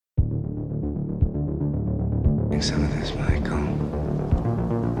Think some of this might come.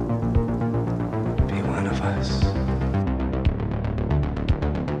 Be one of us.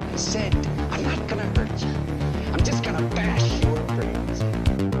 I said, I'm not gonna hurt you. I'm just gonna bash your brains.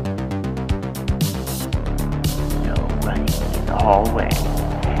 Nobody in the hallway.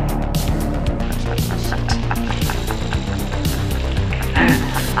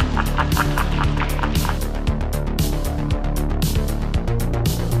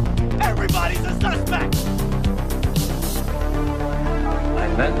 Everybody's a suspect! I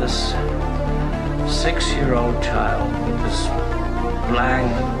met this 6-year-old child with this blank,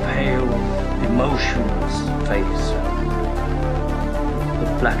 pale, emotionless face. The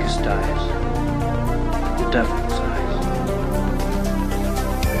blackest eyes. The devil's eyes.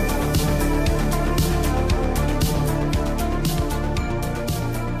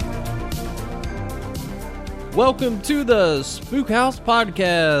 Welcome to the Spook House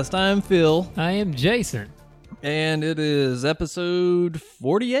Podcast. I'm Phil. I am Jason. And it is episode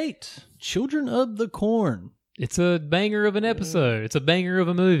 48, Children of the Corn. It's a banger of an episode. It's a banger of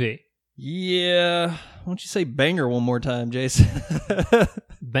a movie. Yeah. Why don't you say banger one more time, Jason?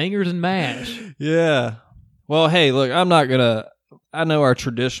 Bangers and mash. Yeah. Well, hey, look, I know our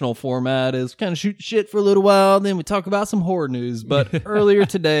traditional format is kind of shoot shit for a little while, and then we talk about some horror news. But earlier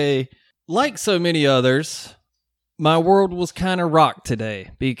today, like so many others, my world was kind of rocked today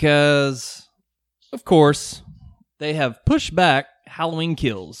because, of course, they have pushed back Halloween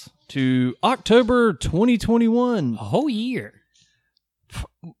Kills to October 2021. A whole year.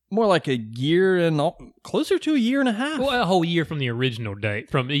 More like a year and closer to a year and a half. Well, a whole year from the original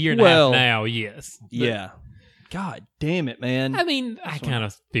date. From a year and a half now, yes. But, yeah. God damn it, man. I mean, I kind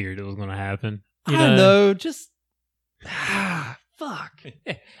of figured it was going to happen. I know. Just... fuck.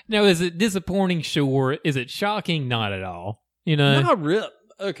 Now, is it disappointing? Sure. Is it shocking? Not at all. You know? Not real.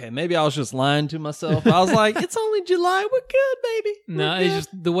 Okay, maybe I was just lying to myself. I was like, it's only July. We're good, baby. No, it's just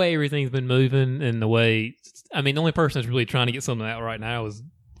the way everything's been moving and the way... I mean, the only person that's really trying to get something out right now is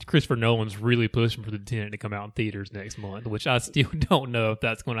Christopher Nolan's really pushing for the Tenet to come out in theaters next month, which I still don't know if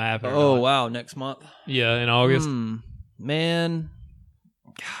that's going to happen or not. Wow, next month? Yeah, in August. Man.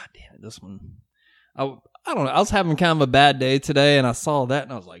 God damn it, this one. I don't know. I was having kind of a bad day today, and I saw that,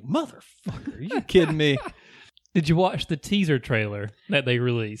 and I was like, motherfucker, are you kidding me? Did you watch the teaser trailer that they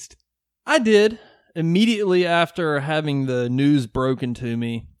released? I did, immediately after having the news broken to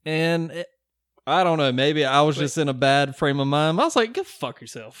me, and I don't know, maybe I was just in a bad frame of mind. I was like, go fuck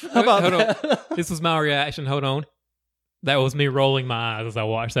yourself. How about that? This was my reaction. Hold on. That was me rolling my eyes as I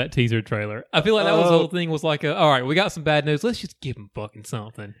watched that teaser trailer. I feel like that was the whole thing was like, all right, we got some bad news. Let's just give them fucking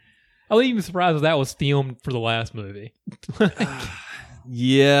something. I wouldn't even be surprised if that was filmed for the last movie.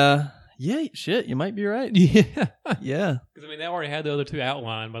 Yeah, shit, you might be right. Yeah. Yeah. Because, I mean, they already had the other two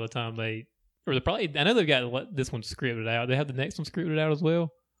outlined by the time I know they've got this one scripted out. They have the next one scripted out as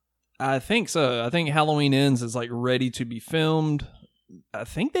well? I think so. I think Halloween Ends is like ready to be filmed. I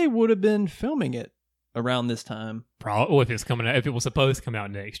think they would have been filming it around this time. Probably, if it's coming out, if it was supposed to come out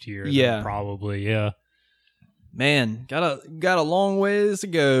next year. Yeah. Probably, yeah. Man, got a long ways to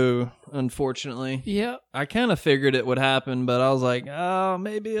go, unfortunately. Yeah. I kind of figured it would happen, but I was like, oh,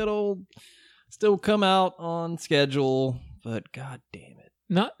 maybe it'll still come out on schedule, but god damn it.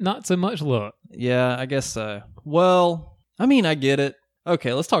 Not so much luck. Yeah, I guess so. Well, I mean, I get it.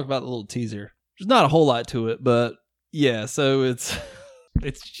 Okay, let's talk about the little teaser. There's not a whole lot to it, but yeah, so it's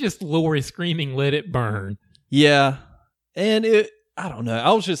just Lori screaming, "Let it burn." Yeah. And I don't know.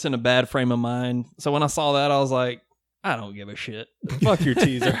 I was just in a bad frame of mind. So when I saw that, I was like, I don't give a shit. Fuck your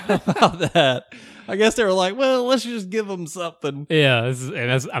teaser. How about that? I guess they were like, well, let's just give them something. Yeah,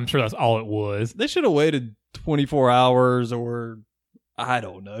 I'm sure that's all it was. They should have waited 24 hours or, I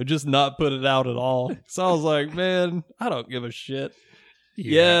don't know, just not put it out at all. So I was like, man, I don't give a shit.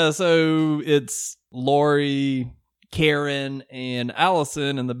 Yeah, so it's Lori, Karen, and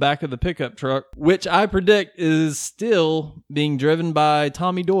Allison in the back of the pickup truck, which I predict is still being driven by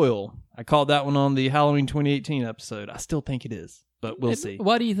Tommy Doyle. I called that one on the Halloween 2018 episode. I still think it is, but we'll see.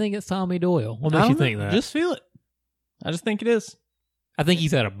 Why do you think it's Tommy Doyle? What makes you think that? Just feel it. I just think it is. I think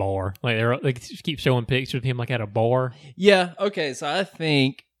he's at a bar. Like they keep showing pictures of him like at a bar. Yeah, okay, so I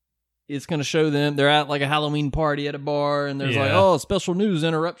think it's going to show them, they're at like a Halloween party at a bar, and there's like, oh, special news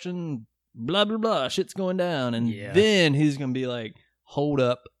interruption, blah, blah, blah, shit's going down. And then he's going to be like, hold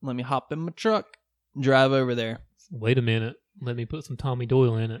up, let me hop in my truck, drive over there. Wait a minute, let me put some Tommy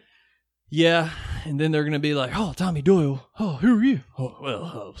Doyle in it. Yeah, and then they're going to be like, oh, Tommy Doyle, oh, who are you? Oh,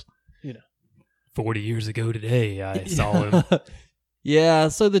 well, 40 years ago today, I saw him. Yeah,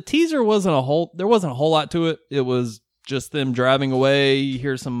 so the teaser there wasn't a whole lot to it. It was just them driving away. You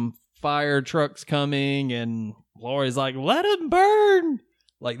hear some fire truck's coming, and Laurie's like, "Let him burn!"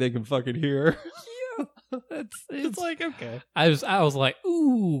 Like they can fucking hear her. It's like, okay. I was like,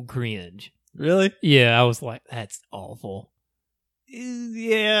 ooh, cringe. Really? Yeah, I was like, that's awful.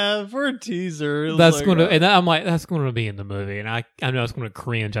 Yeah, for a teaser. it was That's like, gonna, and I'm like, that's gonna be in the movie, and I know it's gonna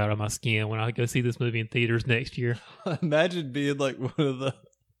cringe out of my skin when I go see this movie in theaters next year. Imagine being like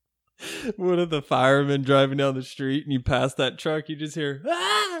one of the firemen driving down the street, and you pass that truck, you just hear,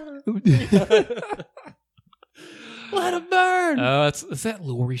 "Ah!" Let him burn. Is that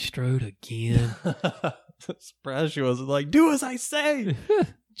Laurie Strode again? Surprised she wasn't like, "Do as I say."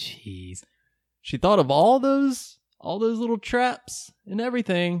 Jeez. She thought of all those little traps and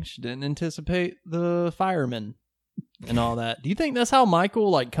everything. She didn't anticipate the firemen and all that. Do you think that's how Michael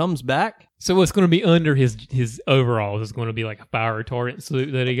like comes back? So what's going to be under his overalls is going to be like a fire retardant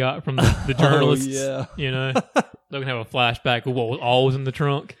suit that he got from the journalists. Oh, yeah. You know, they're going to have a flashback of what was always in the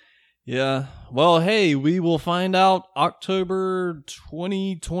trunk. Yeah. Well, hey, we will find out October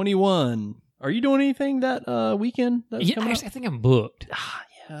 2021. Are you doing anything that weekend? That's Yeah, coming actually, I think I'm booked.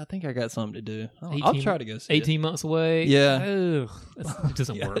 Yeah, I think I got something to do. I'll try to go see 18 months away. Yeah. Ugh, it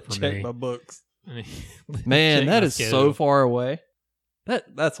doesn't work for check me. my books. I mean, Man, check that my is so schedule. far away.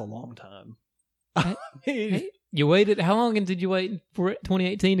 That's a long time. I mean, Hey, you waited. How long did you wait for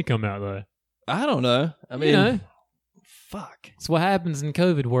 2018 to come out, though? I don't know. I mean, You know. fuck. It's what happens in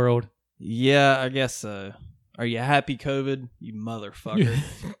COVID world. Yeah, I guess so. Are you happy, COVID? You motherfucker.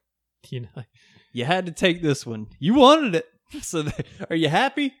 You know. You had to take this one. You wanted it. So, are you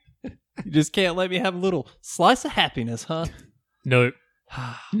happy? You just can't let me have a little slice of happiness, huh? Nope.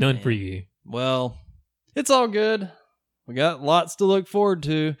 None Man. for you. Well, it's all good. We got lots to look forward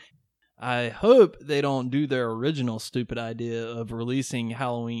to. I hope they don't do their original stupid idea of releasing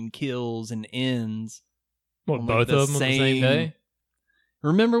Halloween Kills and Ends. What, on, both of them on the same day?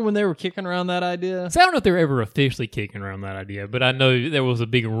 Remember when they were kicking around that idea? So I don't know if they were ever officially kicking around that idea, but I know there was a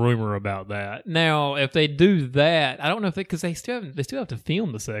big rumor about that. Now, if they do that, I don't know if because they still have to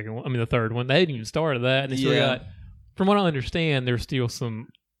film the second one. I mean, the third one. They hadn't even started that, and they still got. From what I understand, there's still some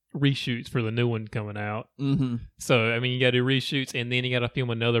reshoots for the new one coming out. Mm-hmm. So I mean, you got to do reshoots, and then you got to film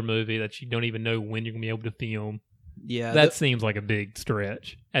another movie that you don't even know when you're gonna be able to film. Yeah, That seems like a big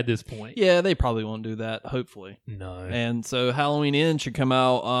stretch at this point. yeah, they probably won't do that. Hopefully. No. And so Halloween Ends should come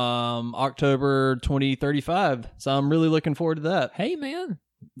out October 2035. So I'm really looking forward to that. Hey, man.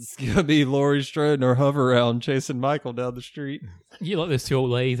 It's gonna be Laurie Strode in her hover around chasing Michael down the street. You like those two old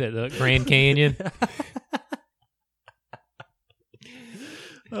ladies at the Grand Canyon?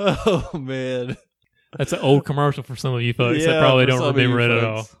 Oh man, That's an old commercial for some of you folks that Yeah, probably for don't some of you remember it at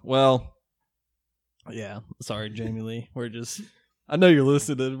all. folks. Well, yeah. Sorry, Jamie Lee. I know you're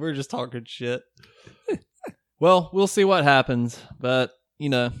listening. We're just talking shit. Well, we'll see what happens, but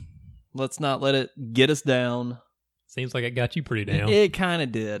let's not let it get us down. Seems like it got you pretty down. It kind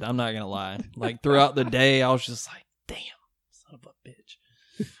of did. I'm not gonna lie. Like throughout the day, I was just like, "Damn, son of a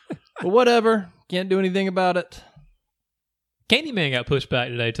bitch." But whatever. Can't do anything about it. Candyman got pushed back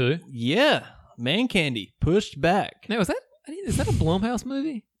today too. Yeah, Man Candy pushed back. Now is that a Blumhouse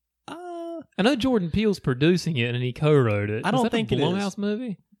movie? I know Jordan Peele's producing it and he co-wrote it. I don't is that think a it is. Blumhouse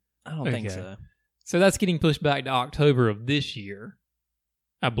movie. I don't think Okay. so. So that's getting pushed back to October of this year,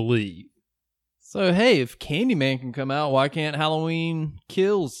 I believe. So hey, if Candyman can come out, why can't Halloween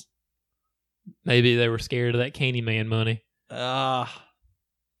Kills? Maybe they were scared of that Candyman money. I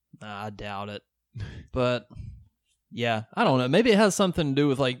doubt it. But yeah, I don't know. Maybe it has something to do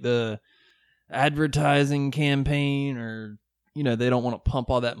with like the advertising campaign, or they don't want to pump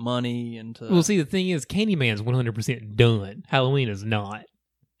all that money into. Well, see, the thing is, Candyman's 100% done. Halloween is not.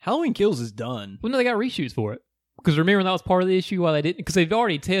 Halloween Kills is done. Well, no, they got reshoots for it. Because remember, that was part of the issue why they didn't. Because they've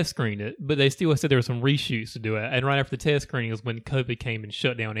already test screened it, but they still said there were some reshoots to do it. And right after the test screening is when COVID came and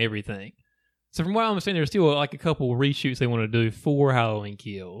shut down everything. So from what I'm saying, there's still like a couple of reshoots they want to do for Halloween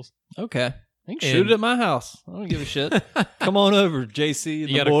Kills. Okay. They can shoot it at my house. I don't give a shit. Come on over, JC and You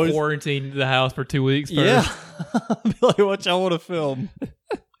the got to boys. quarantine the house for 2 weeks first. Yeah. Be like, what y'all want to film?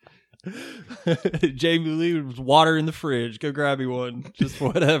 Jamie Lee was water in the fridge. Go grab me one. Just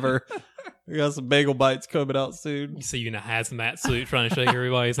whatever. We got some bagel bites coming out soon. You see you in a hazmat suit trying to shake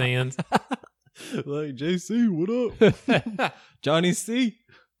everybody's hands. Like, JC, what up? Johnny C,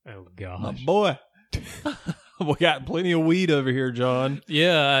 Oh, my gosh. boy. We got plenty of weed over here, John.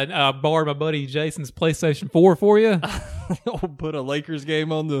 Yeah, I borrowed my buddy Jason's PlayStation 4 for you. I'll put a Lakers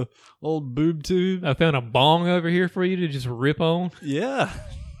game on the old boob tube. I found a bong over here for you to just rip on. Yeah.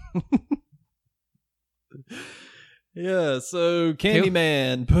 Yeah, so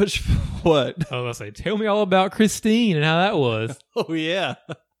Candyman, push what? I was going to say, tell me all about Christine and how that was. Oh, yeah.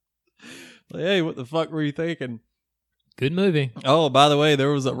 Like, hey, what the fuck were you thinking? Good movie. Oh, by the way,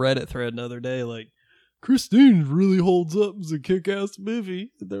 there was a Reddit thread the other day, like, Christine really holds up as a kick-ass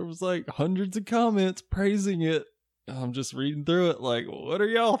movie. There was like hundreds of comments praising it. I'm just reading through it like, what are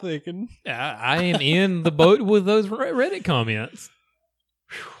y'all thinking? I am in the boat with those Reddit comments.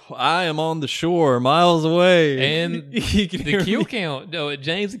 I am on the shore, miles away. And You can hear the kill me. count,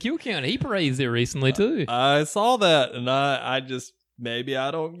 James the kill count, he praised it recently too. I saw that, and I just, maybe I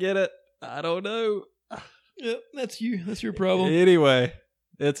don't get it. I don't know. Yep, that's you. That's your problem. Anyway,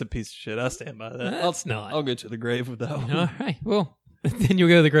 it's a piece of shit. I stand by that. That's not. I'll get to the grave with that one. All right. Well, then you'll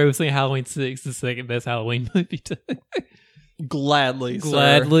go to the grave saying Halloween 6, the second best Halloween movie too. Gladly, sir.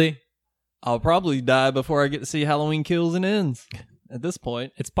 Gladly. I'll probably die before I get to see Halloween Kills and Ends. At this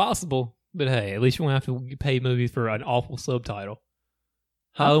point, It's possible, but hey, at least you won't have to pay movies for an awful subtitle.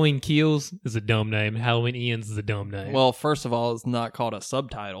 Halloween Kills is a dumb name. Halloween Ends is a dumb name. well, first of all, it's not called a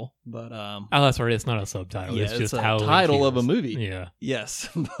subtitle, but oh, that's right. It's not a subtitle. yeah, it's just a Halloween title Kills. of a movie. Yeah, Yes,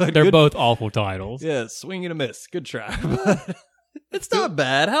 but they're good- both awful titles. Yeah, swing and a miss. Good try. It's not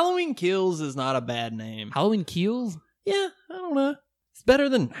bad. Halloween Kills is not a bad name. Halloween Kills. Yeah, I don't know. It's better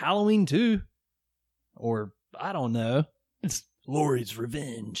than Halloween 2. Or, I don't know. It's Laurie's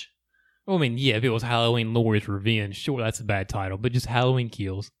Revenge. Well, I mean, yeah, if it was Halloween Laurie's Revenge, sure, that's a bad title. But just Halloween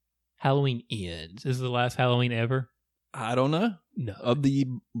Kills. Halloween Ends. This is the last Halloween ever? I don't know. No. Of the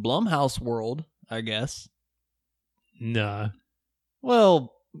Blumhouse world, I guess. Nah.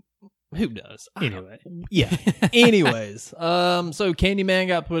 Well, who does? Anyway. Yeah. Anyways. So Candyman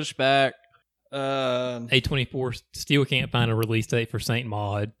got pushed back. A24 still can't find a release date for Saint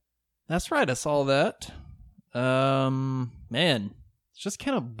Maud. That's right. I saw that. Man, it's just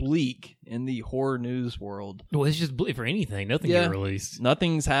kind of bleak in the horror news world. Well, it's just for anything. Nothing Yeah. get released.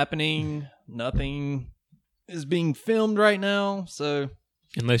 Nothing's happening. Nothing is being filmed right now. So,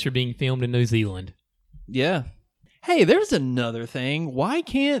 Unless you're being filmed in New Zealand. yeah. Hey, there's another thing. Why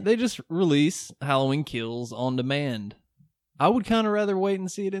can't they just release Halloween Kills on demand? I would kind of rather wait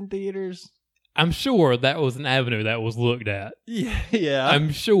and see it in theaters. I'm sure that was an avenue that was looked at. Yeah.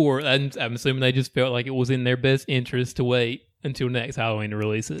 I'm sure, and I'm assuming they just felt like it was in their best interest to wait until next Halloween to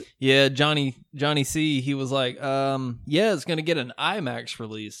release it. Yeah, Johnny C, he was like, yeah, it's going to get an IMAX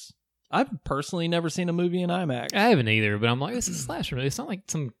release. I've personally never seen a movie in IMAX. I haven't either, but I'm like, this is a slasher movie. It's not like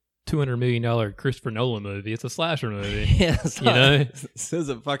some $200 million Christopher Nolan movie. It's a slasher movie. Yes, You know? This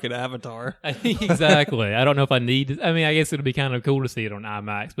isn't fucking Avatar. Exactly. I don't know if I need I mean, I guess it would be kind of cool to see it on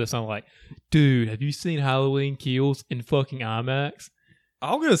IMAX, but it's not like, dude, have you seen Halloween Kills in fucking IMAX?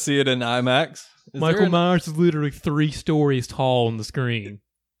 I'm going to see it in IMAX. Michael Myers is literally 3 stories tall on the screen.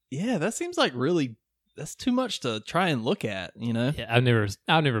 Yeah, that seems like really, that's too much to try and look at, you know? Yeah,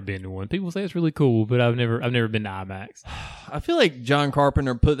 I've never been to one. People say it's really cool, but I've never been to IMAX. I feel like John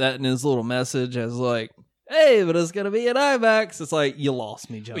Carpenter put that in his little message as like, hey, but it's going to be an IMAX. It's like, you lost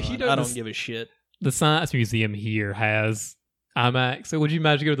me, John. Well, you know I don't this- give a shit. The Science Museum here has IMAX. So would you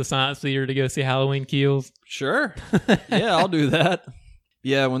imagine go to the Science Theater to go see Halloween Kills? Sure. Yeah, I'll do that.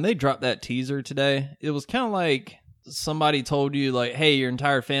 Yeah, when they dropped that teaser today, it was kind of like somebody told you, like, hey, your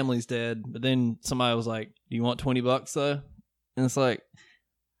entire family's dead. But then somebody was like, do you want $20 though? And it's like,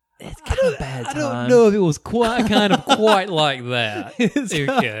 it's kind of a bad time. I don't know if it was quite like that. It's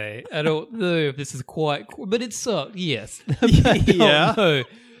Okay. I don't know if this is quite, but it sucked, yes. Yeah. I don't know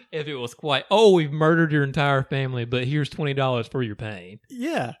if it was quite, oh, we've murdered your entire family, but here's $20 for your pain.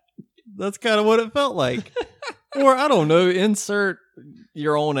 Yeah, that's kind of what it felt like. Or, I don't know, insert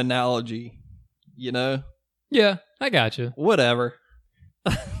your own analogy, you know? Yeah, I got you. Whatever.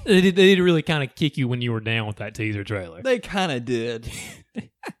 They did really kind of kick you when you were down with that teaser trailer. They kind of did.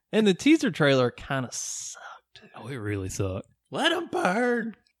 And the teaser trailer kind of sucked. Oh, it really sucked. Let them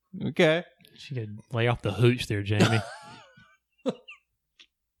burn. Okay. She could lay off the hooch there, Jamie.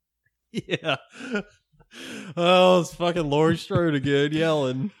 Yeah. Oh, it's fucking Laurie Strode again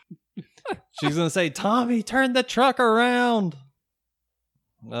yelling. She's going to say, Tommy, turn the truck around.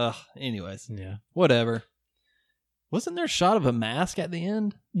 Anyways, Yeah. whatever. Wasn't there a shot of a mask at the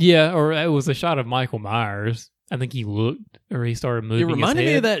end? Yeah, or it was a shot of Michael Myers. I think he looked, or he started moving It reminded his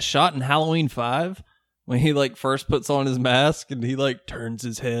me head. of that shot in Halloween 5 when he like first puts on his mask and he like turns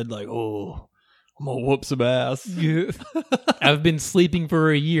his head like, oh, I'm going to whoop some ass. Yeah. I've been sleeping for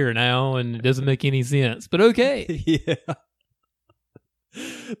a year now, and it doesn't make any sense, but okay. Yeah.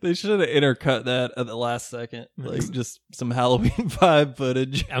 They should have intercut that at the last second. Like just some Halloween 5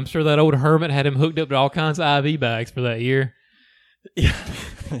 footage. I'm sure that old hermit had him hooked up to all kinds of IV bags for that year. Yeah.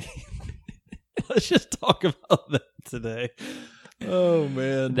 Let's just talk about that today. Oh,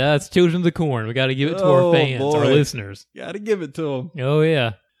 man. That's Children of the Corn. We got to give it to Oh, our fans, our boy. listeners. Got to give it to them. Oh,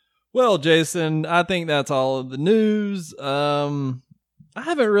 yeah. Well, Jason, I think that's all of the news. I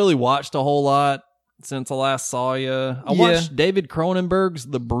haven't really watched a whole lot since I last saw you. I watched David Cronenberg's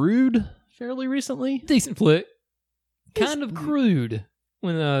The Brood fairly recently. Decent flick. Kind of crude.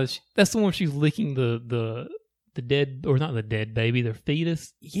 When that's the one where she's licking the dead, or not the dead baby, their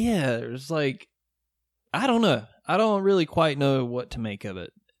fetus. Yeah, it's like, I don't know. I don't really quite know what to make of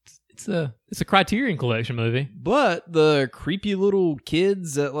it. It's a Criterion Collection movie. But the creepy little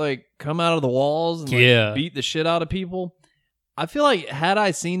kids that like come out of the walls and like, beat the shit out of people. I feel like had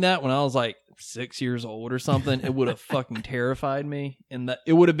I seen that when I was like 6 years old or something, it would have fucking terrified me. And that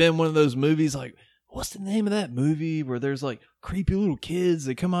it would have been one of those movies like, what's the name of that movie where there's like creepy little kids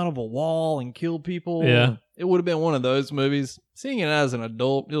that come out of a wall and kill people? Yeah. It would have been one of those movies. Seeing it as an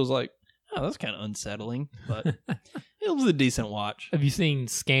adult, it was like, oh, that's kind of unsettling, but it was a decent watch. Have you seen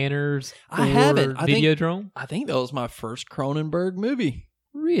Scanners? I haven't. Videodrome? I think that was my first Cronenberg movie.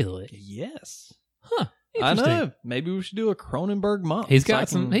 Really? Yes. Huh. I know. Maybe we should do a Cronenberg month. He's got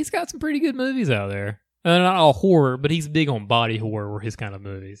some pretty good movies out there. Not all horror, but he's big on body horror, were his kind of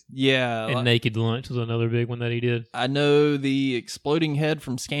movies. Yeah. And Naked Lunch was another big one that he did. I know the exploding head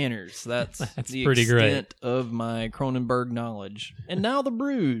from Scanners. That's the pretty extent of my Cronenberg knowledge. And now The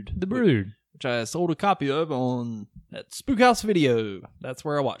Brood. The Brood. Which I sold a copy of at Spookhouse Video. That's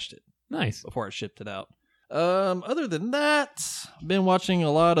where I watched it. Nice. Before I shipped it out. Other than that, I've been watching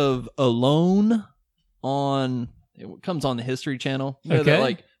a lot of Alone it comes on the History Channel. You know, that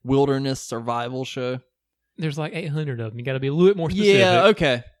like wilderness survival show. There's like 800 of them. You got to be a little bit more specific. Yeah,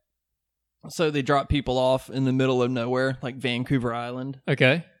 okay. So they drop people off in the middle of nowhere, like Vancouver Island.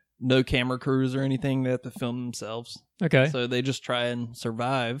 Okay. No camera crews or anything. They have to film themselves. Okay. So they just try and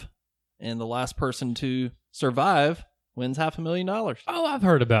survive. And the last person to survive wins $500,000. Oh, I've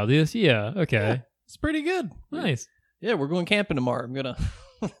heard about this. Yeah. Okay. Yeah, it's pretty good. Nice. Yeah, we're going camping tomorrow. I'm going to...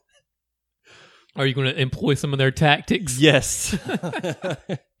 Are you going to employ some of their tactics? Yes.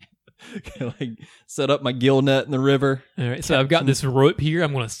 Like set up my gill net in the river. All right, so I've got this rope here.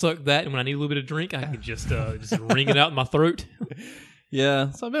 I'm going to suck that, and when I need a little bit of drink, I can just wring it out in my throat.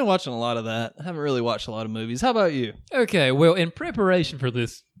 Yeah, so I've been watching a lot of that. I haven't really watched a lot of movies. How about you? Okay, well, in preparation for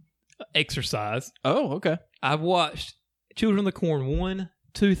this exercise, okay, I've watched Children of the Corn 1,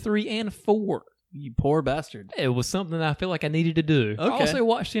 2, 3, and 4. You poor bastard. It was something that I felt like I needed to do. Okay. I also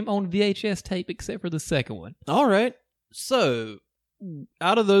watched him on VHS tape, except for the second one. All right. So,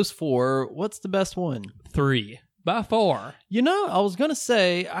 out of those 4, what's the best one? 3. By far. You know, I was going to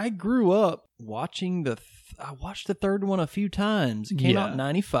say, I grew up watching I watched the third one a few times. It came out in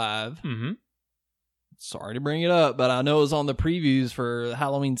 95. Mm-hmm. Sorry to bring it up, but I know it was on the previews for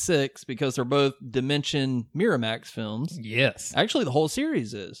Halloween 6 because they're both Dimension Miramax films. Yes. Actually, the whole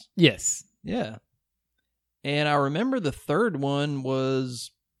series is. Yes. Yeah. And I remember the third one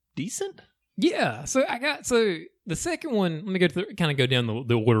was decent. Yeah. So the second one, let me go down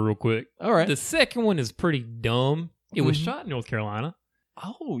the order real quick. All right. The second one is pretty dumb. It was shot in North Carolina.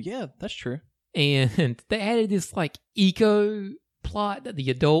 Oh, yeah, that's true. And they added this like eco plot that the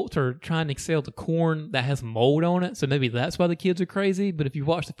adults are trying to sell the corn that has mold on it. So maybe that's why the kids are crazy. But if you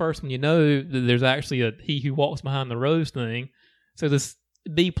watch the first one, you know that there's actually a He Who Walks Behind the Rose thing. So this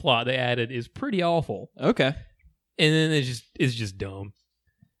B plot they added is pretty awful. Okay. And then it's just dumb.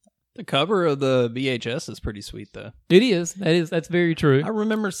 The cover of the VHS is pretty sweet, though. It is. That's very true. I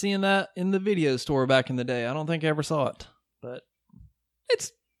remember seeing that in the video store back in the day. I don't think I ever saw it, but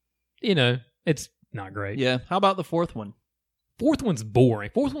it's not great. Yeah. How about the fourth one? Fourth one's boring.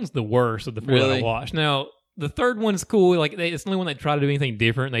 Fourth one's the worst of the 4 that I watched. Now, the third one's cool. Like it's the only one that tried to do anything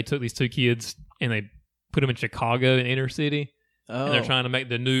different. They took these 2 kids and they put them in Chicago, in inner city. Oh. And they're trying to make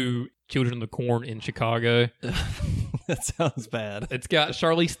the new Children of the Corn in Chicago. That sounds bad. It's got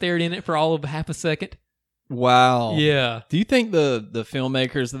Charlize Theron in it for all of half a second. Wow. Yeah. Do you think the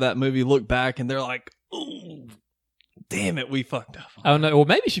filmmakers of that movie look back and they're like, "Oh, damn it, we fucked up"? I don't know. Well,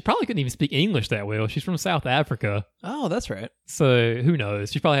 maybe she probably couldn't even speak English that well. She's from South Africa. Oh, that's right. So who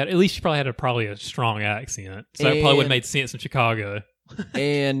knows? She probably had a strong accent. So that probably would have made sense in Chicago.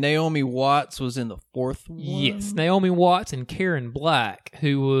 And Naomi Watts was in the fourth one? Yes, Naomi Watts and Karen Black,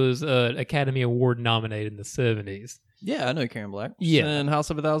 who was Academy Award nominated in the 70s. Yeah, I know Karen Black. She's Yeah. in House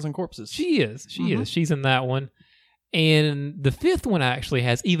of a Thousand Corpses. She is. She's in that one. And the 5th one actually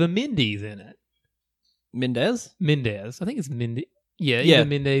has Eva Mendes in it. Mendez? I think it's Mendes. Yeah, Yeah. Eva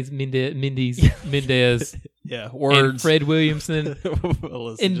Mendes. Mendes. Yeah, words. And Fred Williamson.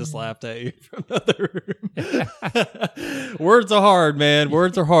 Alyssa just laughed at you from the other room. Words are hard, man.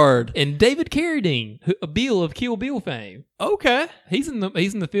 Words are hard. And David Carradine, Bill of Kill Bill fame. Okay. He's in the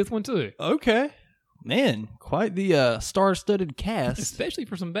 5th one too. Okay. Man, quite the star-studded cast. Especially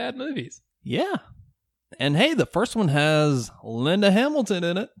for some bad movies. Yeah. And hey, the first one has Linda Hamilton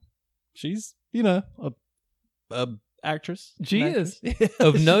in it. She's, a actress. She An is. actress.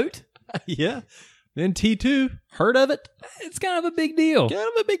 Of note. Yeah. Then T2, heard of it? It's kind of a big deal. Kind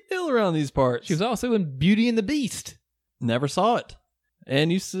of a big deal around these parts. She was also in Beauty and the Beast. Never saw it.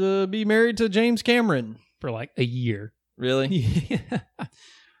 And used to be married to James Cameron. For like a year. Really? Yeah.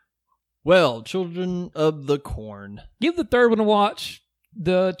 Well, Children of the Corn. Give the third one a watch.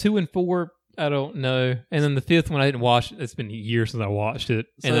 The 2 and 4, I don't know. And then the fifth one, I didn't watch. It's been years since I watched it.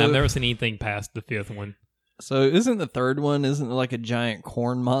 And So- I've never seen anything past the fifth one. So isn't the third one, isn't it like a giant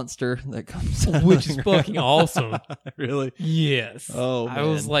corn monster that comes out? Which is fucking awesome. Really? Yes. Oh, I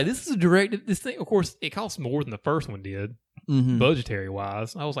was man. like, this is a direct. This thing, of course, it costs more than the first one did, Mhm. budgetary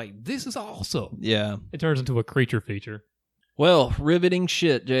wise. I was like, this is awesome. Yeah. It turns into a creature feature. Well, riveting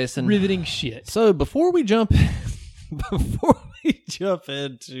shit, Jason. Riveting shit. So before we jump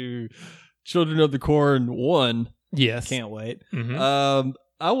into Children of the Corn 1, Yes. can't wait. Mhm.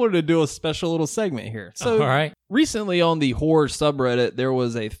 I wanted to do a special little segment here. So All right. recently on the horror subreddit, there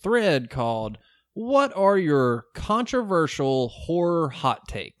was a thread called "What are your controversial horror hot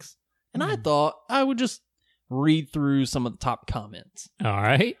takes?" And I thought I would just read through some of the top comments. All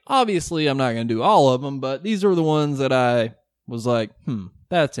right. Obviously, I'm not going to do all of them, but these are the ones that I was like,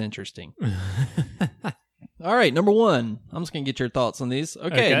 that's interesting. All right, number 1. I'm just going to get your thoughts on these.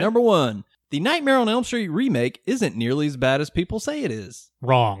 Okay, number 1. The Nightmare on Elm Street remake isn't nearly as bad as people say it is.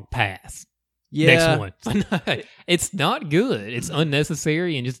 Wrong. Pass. Yeah. Next one. It's not good. It's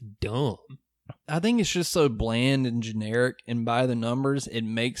unnecessary and just dumb. I think it's just so bland and generic, and by the numbers, it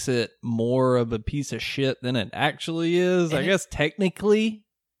makes it more of a piece of shit than it actually is. I guess technically,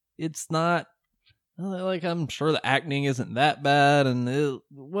 it's not. Like, I'm sure the acting isn't that bad, and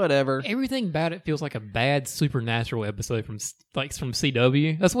whatever. Everything about it feels like a bad Supernatural episode from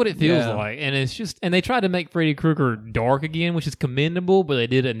CW. That's what it feels Yeah. like, and it's just. And they tried to make Freddy Krueger dark again, which is commendable, but they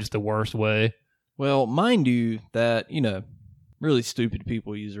did it in just the worst way. Well, mind you, that really stupid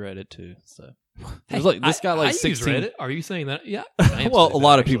people use Reddit too. So there's like this got like I 16. use Reddit. Are you saying that? Yeah. I am Well, saying a that,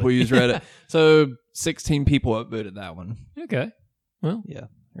 lot of actually. people use Reddit. So 16 people upvoted that one. Okay. Well. Yeah,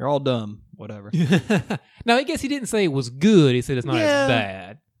 you're all dumb. Whatever. Now, I guess he didn't say it was good. He said it's not Yeah. as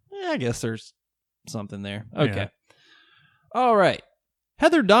bad. Yeah, I guess there's something there. Okay. Yeah. All right.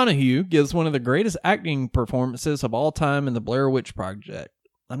 Heather Donahue gives one of the greatest acting performances of all time in the Blair Witch Project.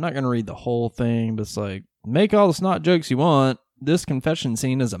 I'm not going to read the whole thing, but it's like, make all the snot jokes you want. This confession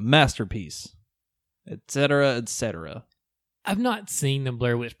scene is a masterpiece, etc., etc. I've not seen the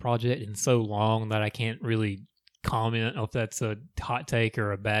Blair Witch Project in so long that I can't really comment if that's a hot take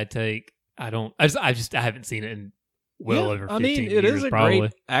or a bad take. I haven't seen it in over 15 years. It is a probably.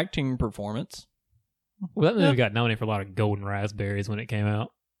 great acting performance. Well, that movie got nominated for a lot of golden raspberries when it came out.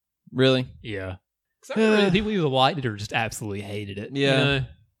 Really? Yeah. People either liked it or just absolutely hated it. Yeah. You know?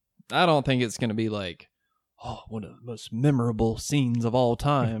 I don't think it's going to be like, one of the most memorable scenes of all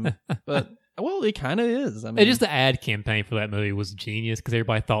time. But, well, it kind of is. I mean, And just the ad campaign for that movie was genius because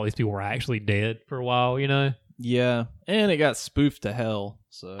everybody thought these people were actually dead for a while, you know? yeah. And it got spoofed to hell.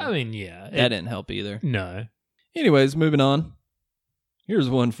 So I mean, yeah. that didn't help either. No. Anyways, moving on. Here's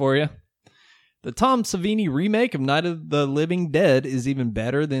one for you. The Tom Savini remake of Night of the Living Dead is even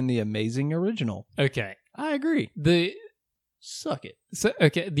better than the amazing original. Okay. I agree. Suck it. So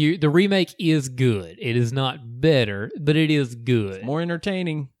okay, the remake is good. It is not better, but it is good. It's more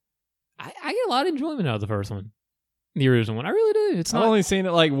entertaining. I get a lot of enjoyment out of the first one. The original one. I really do. It's I've not only seen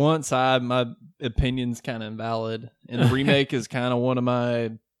it like once. My opinion's kind of invalid. And the remake is kind of one of my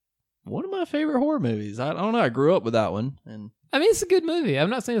favorite horror movies. I don't know. I grew up with that one. And I mean, it's a good movie. I'm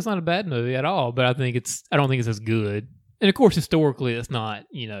not saying it's not a bad movie at all, but I don't think it's as good. And of course, historically, it's not,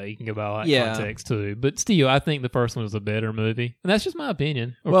 you can go by context too. But still, I think the first one was a better movie. And that's just my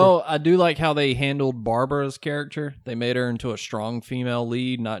opinion. well, I do like how they handled Barbara's character. They made her into a strong female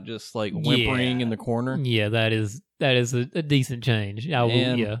lead, not just like whimpering in the corner. Yeah, that is a decent change.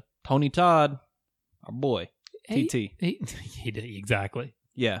 And Tony Todd, our boy, TT. He did, exactly.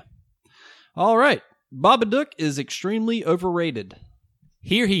 Yeah. All right. Babadook is extremely overrated.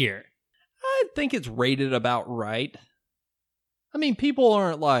 Here. I think it's rated about right. I mean, people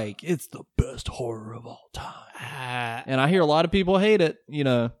aren't like, it's the best horror of all time. And I hear a lot of people hate it,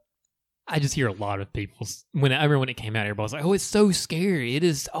 I just hear a lot of people, I remember when it came out, everybody was like, oh, it's so scary. It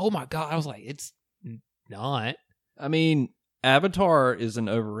is, oh my God. I was like, it's not. I mean, Avatar is an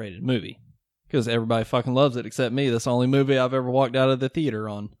overrated movie because everybody fucking loves it except me. That's the only movie I've ever walked out of the theater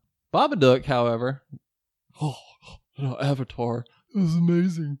on. Babadook, however, Avatar, It was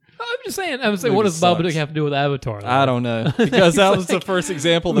amazing. I'm just saying, what does Babadook have to do with Avatar? Though? I don't know. Because that was the first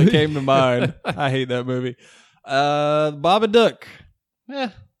example that came to mind. I hate that movie. Babadook.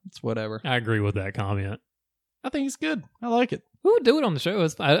 It's whatever. I agree with that comment. I think it's good. I like it. We would do it on the show.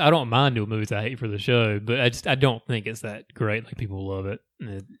 I don't mind doing movies I hate for the show, but I don't think it's that great. Like, people love it.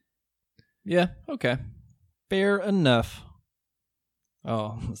 Yeah, okay. Fair enough.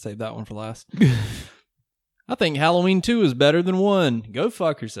 Oh, let's save that one for last. I think Halloween 2 is better than 1. Go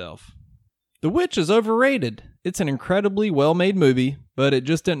fuck yourself. The Witch is overrated. It's an incredibly well-made movie, but it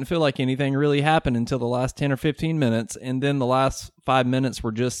just didn't feel like anything really happened until the last 10 or 15 minutes, and then the last 5 minutes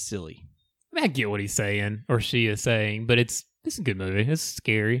were just silly. I get what he's saying, or she is saying, but it's a good movie. It's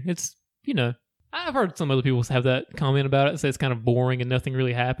scary. It's, I've heard some other people have that comment about it, say it's kind of boring and nothing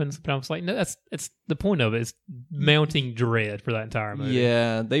really happens, but I was like, no, that's the point of it. It's mounting dread for that entire movie.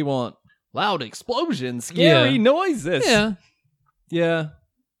 Yeah, they want loud explosions, scary noises. Yeah. Yeah.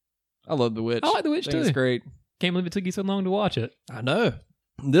 I love The Witch. I like The Witch, too. It's great. Can't believe it took you so long to watch it. I know.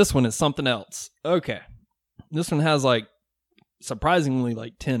 This one is something else. Okay. This one has, surprisingly,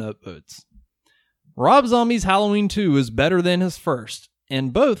 10 upvotes. Rob Zombie's Halloween 2 is better than his first,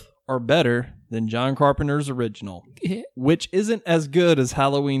 and both are better than John Carpenter's original, which isn't as good as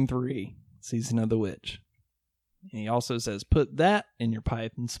Halloween 3, Season of the Witch. And he also says, put that in your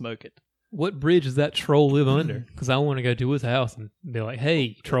pipe and smoke it. What bridge does that troll live under? Because I want to go to his house and be like,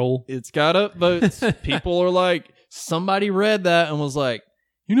 hey, troll. It's got upvotes. People are like, somebody read that and was like,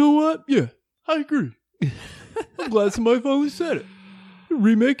 you know what? Yeah, I agree. I'm glad somebody finally said it. The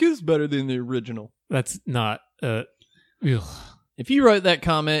remake is better than the original. That's not... Ugh. If you wrote that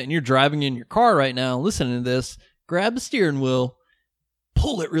comment and you're driving in your car right now listening to this, grab the steering wheel,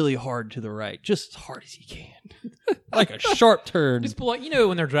 pull it really hard to the right, just as hard as you can. Like a sharp turn. Just pull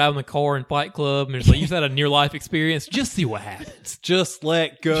when they're driving the car in Fight Club and it's like, you've had a near-life experience, just see what happens. Just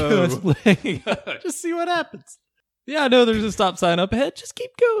let go. Just see what happens. Yeah, I know there's a stop sign up ahead. Just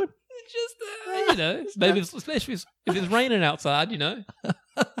keep going. Just, maybe especially if it's raining outside,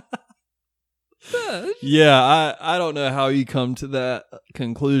 Yeah, I don't know how you come to that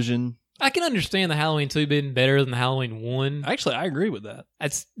conclusion. I can understand the Halloween 2 being better than the Halloween 1. Actually, I agree with that.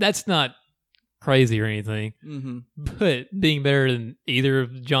 That's not crazy or anything. Mm-hmm. But being better than either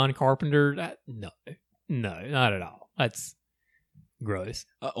of John Carpenter, no, not at all. That's gross.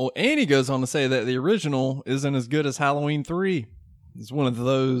 And he goes on to say that the original isn't as good as Halloween 3. He's one of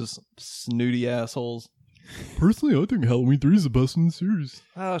those snooty assholes. Personally, I think Halloween 3 is the best in the series.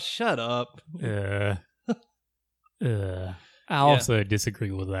 Oh, shut up. I also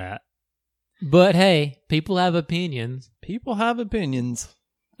disagree with that. But hey, people have opinions. People have opinions.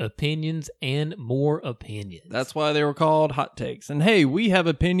 Opinions and more opinions. That's why they were called hot takes. And hey, we have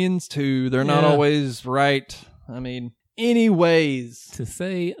opinions too. They're not always right. I mean, anyways. To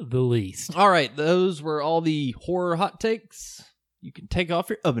say the least. All right, those were all the horror hot takes. You can take off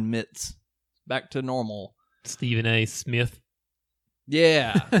your oven mitts. Back to normal. Stephen A. Smith.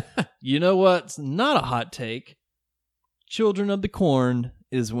 Yeah. You know what's not a hot take? Children of the Corn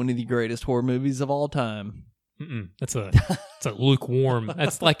is one of the greatest horror movies of all time. It's a lukewarm.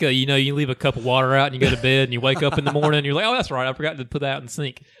 That's like you leave a cup of water out and you go to bed and you wake up in the morning and you're like, oh, that's right, I forgot to put that out in the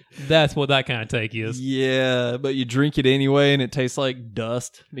sink. That's what that kind of take is. Yeah, but you drink it anyway and it tastes like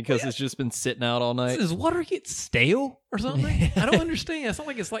dust because it's just been sitting out all night. Does water get stale or something? I don't understand. It's not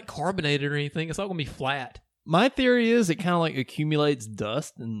like it's carbonated or anything. It's not going to be flat. My theory is it kind of accumulates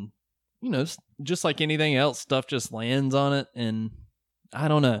dust and, just like anything else, stuff just lands on it and I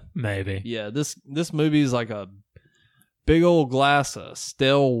don't know. Maybe. Yeah, this movie is like a big old glass of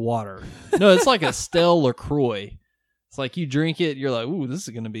stale water. No, it's like a stale LaCroix. It's like you drink it, you're like, ooh, this is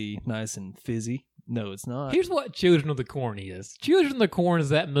going to be nice and fizzy. No, it's not. Here's what Children of the Corn is. Children of the Corn is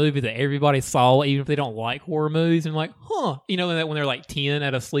that movie that everybody saw, even if they don't like horror movies, and like, huh. When they're like 10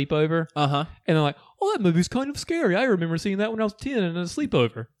 at a sleepover. Uh-huh. And they're like, oh, that movie's kind of scary. I remember seeing that when I was 10 at a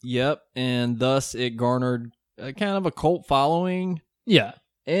sleepover. Yep, and thus it garnered kind of a cult following. Yeah.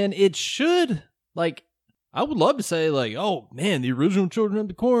 And it should, I would love to say, oh, man, the original Children of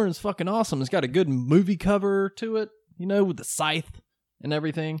the Corn is fucking awesome. It's got a good movie cover to it, with the scythe and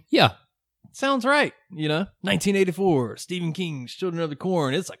everything. Yeah. Sounds right, 1984, Stephen King's Children of the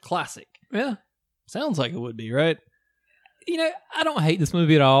Corn. It's a classic. Yeah. Sounds like it would be, right? I don't hate this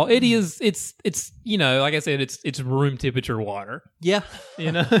movie at all. It is, it's like I said, it's room temperature water. Yeah.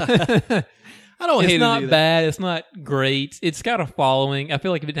 I don't hate it. It's not bad. It's not great. It's got a following. I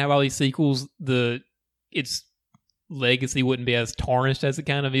feel like if it didn't have all these sequels, its legacy wouldn't be as tarnished as it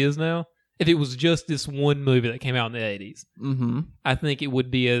kind of is now. If it was just this one movie that came out in the 80s, I think it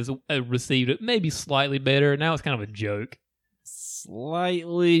would be received maybe slightly better. Now it's kind of a joke.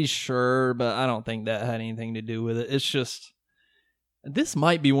 Slightly sure, but I don't think that had anything to do with it. It's just, this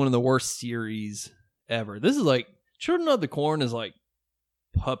might be one of the worst series ever. This is like, Children of the Corn is like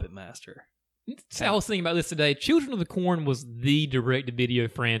Puppet Master. So I was thinking about this today. Children of the Corn was the direct-to-video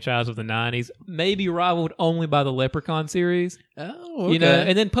franchise of the 90s, maybe rivaled only by the Leprechaun series. Oh, okay. You know,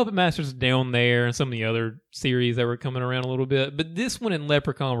 and then Puppet Master's down there and some of the other series that were coming around a little bit. But this one and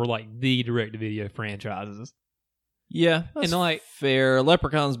Leprechaun were like the direct-to-video franchises. Yeah, that's and like fair.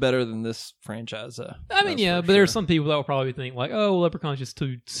 Leprechaun's better than this franchise, though. I mean, yeah, but there's some people that will probably think like, oh, Leprechaun's just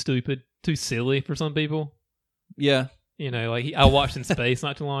too stupid, too silly for some people. Yeah. You know, like I watched In Space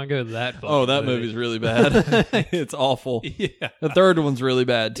not too long ago. That movie's really bad. It's awful. Yeah. The third one's really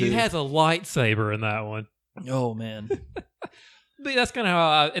bad, too. He has a lightsaber in that one. Oh, man. But that's kind of how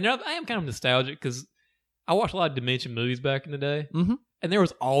I am kind of nostalgic because I watched a lot of Dimension movies back in the day. Mm-hmm. And there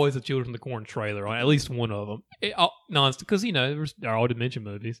was always a Children of the Corn trailer on at least one of them. Because, you know, they're all Dimension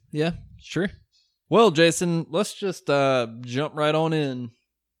movies. Yeah, sure. Well, Jason, let's just jump right on in.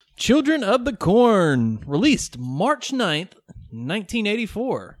 Children of the Corn, released March 9th,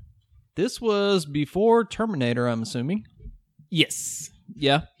 1984. This was before Terminator, I'm assuming. Yes.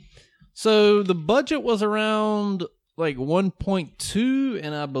 Yeah. So the budget was around like 1.2,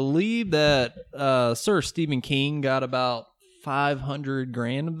 and I believe that Sir Stephen King got about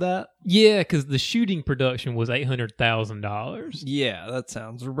 $500,000 of that. Yeah, because the shooting production was $800,000. Yeah, that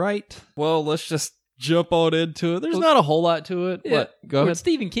sounds right. Well, let's just jump on into it. There's not a whole lot to it. Yeah. What? Go ahead.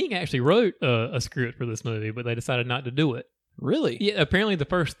 Stephen King actually wrote a script for this movie, but they decided not to do it. Really? Yeah, apparently the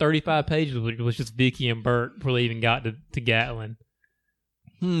first 35 pages was just Vicky and Bert before they even got to Gatlin.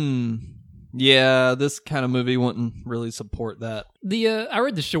 Yeah, this kind of movie wouldn't really support that. I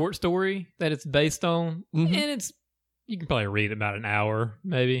read the short story that it's based on, and you can probably read it about an hour,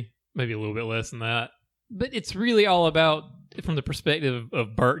 maybe a little bit less than that. But it's really all about from the perspective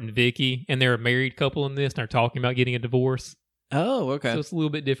of Bert and Vicky, and they're a married couple in this, and they're talking about getting a divorce. Oh, okay. So it's a little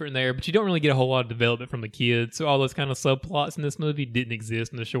bit different there, but you don't really get a whole lot of development from the kids. So all those kind of subplots in this movie didn't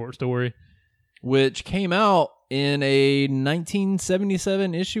exist in the short story. Which came out in a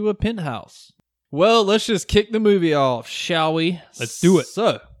 1977 issue of Penthouse. Well, let's just kick the movie off, shall we? Let's do it.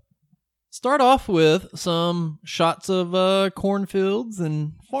 So, start off with some shots of cornfields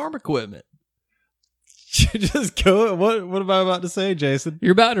and farm equipment. Just go. What am I about to say, Jason?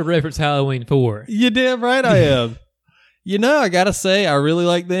 You're about to reference Halloween 4. You damn right I am. You know, I gotta say, I really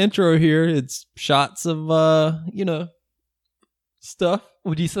like the intro here. It's shots of, stuff.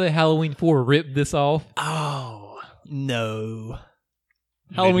 Would you say Halloween 4 ripped this off? Oh, no.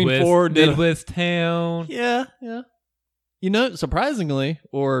 Halloween 4 Midwest town. Yeah. You know, surprisingly,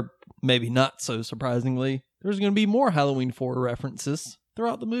 or maybe not so surprisingly, there's going to be more Halloween 4 references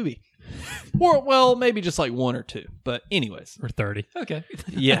throughout the movie. Or, well, maybe just like one or two. But anyways. Or 30. Okay.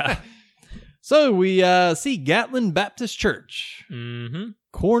 Yeah. So we see Gatlin Baptist Church. Mm-hmm.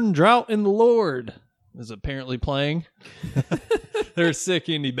 Corn Drought in the Lord is apparently playing. They're a sick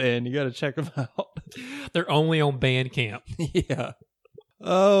indie band. You got to check them out. They're only on Bandcamp. Yeah.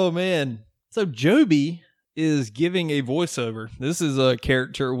 Oh, man. So Joby is giving a voiceover. This is a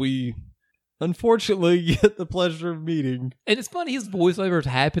character we unfortunately get the pleasure of meeting. And it's funny, his voiceovers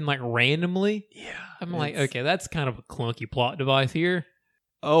happen like randomly. Yeah. I'm like, okay, that's kind of a clunky plot device here.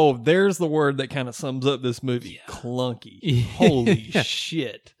 Oh, there's the word that kind of sums up this movie. Yeah. Clunky. Holy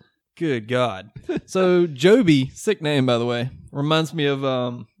shit. Good God. So Joby, sick name by the way, reminds me of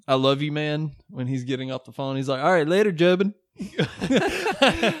I Love You Man when he's getting off the phone. He's like, all right, later, Jobin.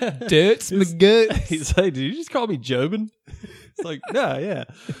 That's my gut. He's like, did you just call me Jobin? It's like, nah, yeah.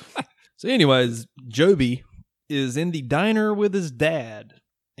 So anyways, Joby is in the diner with his dad,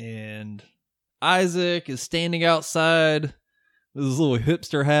 and Isaac is standing outside with his little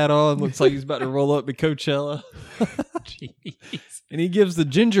hipster hat on. Looks like he's about to roll up to Coachella. Jeez. And he gives the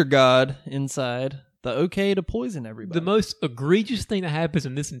ginger god inside the okay to poison everybody. The most egregious thing that happens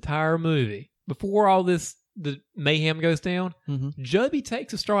in this entire movie, before all this, the mayhem goes down, Joby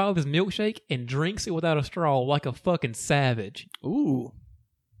takes a straw out of his milkshake and drinks it without a straw like a fucking savage. Ooh.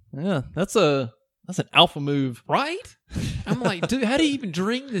 Yeah, that's an alpha move. Right? I'm like, dude, how do you even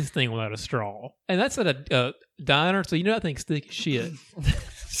drink this thing without a straw? And that's at a diner, so you know that thing's thick as shit.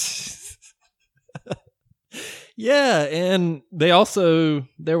 Yeah, and they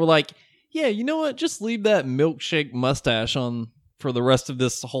were like, yeah, you know what? Just leave that milkshake mustache on for the rest of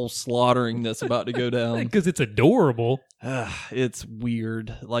this whole slaughtering that's about to go down. Because it's adorable. It's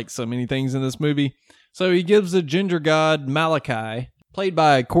weird, like so many things in this movie. So he gives the ginger god Malachi, played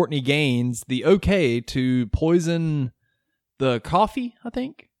by Courtney Gaines, the okay to poison the coffee, I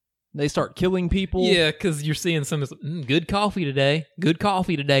think. They start killing people. Yeah, because you're seeing some good coffee today. Good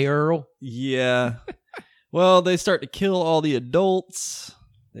coffee today, Earl. Yeah. Well, they start to kill all the adults.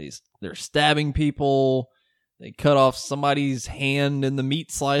 They're stabbing people. They cut off somebody's hand in the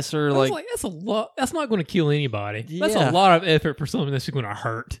meat slicer. I was like, that's a lot. That's not going to kill anybody. That's a lot of effort for something that's going to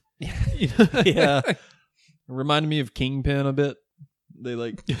hurt. Yeah. It reminded me of Kingpin a bit. They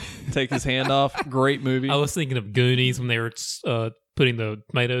like take his hand off. Great movie. I was thinking of Goonies when they were putting the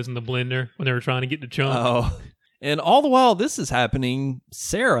tomatoes in the blender when they were trying to get the chunk. Oh. And all the while this is happening,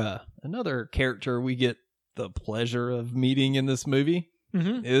 Sarah, another character we get the pleasure of meeting in this movie,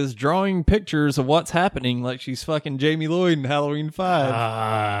 is drawing pictures of what's happening like she's fucking Jamie Lloyd in Halloween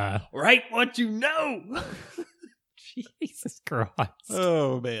 5. Write what you know. Jesus Christ.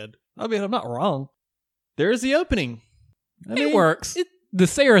 Oh, man. I mean, I'm not wrong. There's the opening. It works. The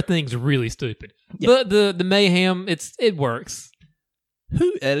Sarah thing's really stupid. Yeah. But the mayhem, it works.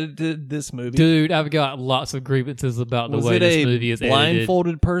 Who edited this movie? Dude, I've got lots of grievances about the way this movie is edited.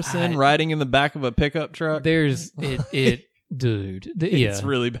 Blindfolded person riding in the back of a pickup truck? There's dude. It's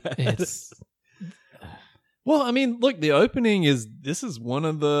really bad. Well, I mean, look, the opening this is one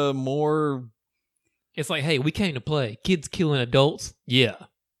of the more... It's like, hey, we came to play. Kids killing adults? Yeah.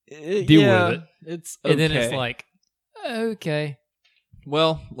 Deal with it. It's okay. And then it's like, okay.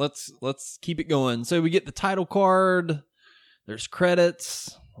 Well, let's keep it going. So we get the title card. There's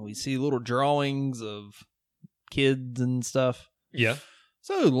credits. We see little drawings of kids and stuff. Yeah.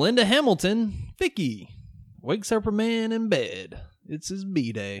 So Linda Hamilton, Vicky, wakes up her man in bed. It's his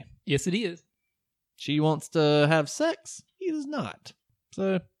B-day. Yes, it is. She wants to have sex. He does not.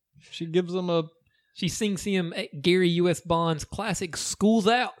 So she gives him a... She sings him Gary U.S. Bond's classic School's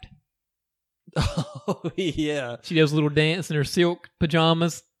Out. Oh, yeah. She does a little dance in her silk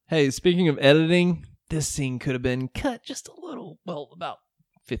pajamas. Hey, speaking of editing, this scene could have been cut just a little, about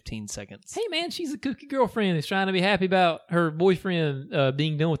 15 seconds. Hey, man, she's a kooky girlfriend who's trying to be happy about her boyfriend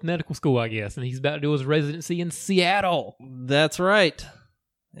being done with medical school, I guess, and he's about to do his residency in Seattle. That's right.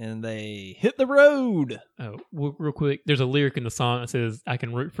 And they hit the road. Oh, real quick, there's a lyric in the song that says, I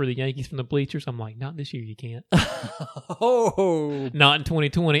can root for the Yankees from the bleachers. I'm like, not this year, you can't. Oh. Not in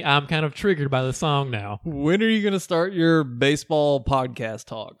 2020. I'm kind of triggered by the song now. When are you going to start your baseball podcast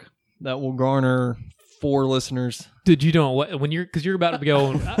talk? That will garner 4 listeners. Dude, you don't, because you're about to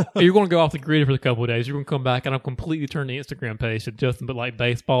go, you're going to go off the grid for a couple of days. You're going to come back and I'll completely turn the Instagram page to just but like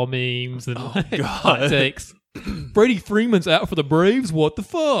baseball memes and hot takes. Freddie Freeman's out for the Braves. What the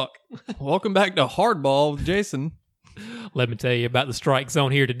fuck? Welcome back to Hardball with Jason. Let me tell you about the strike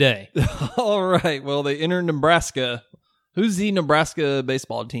zone here today. All right. Well, they enter Nebraska. Who's the Nebraska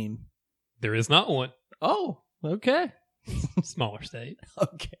baseball team? There is not one. Oh, okay. Smaller state.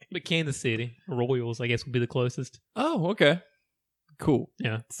 Okay. But Kansas City Royals, I guess, would be the closest. Oh, okay. Cool.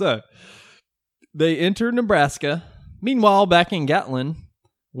 Yeah. So they enter Nebraska. Meanwhile, back in Gatlin,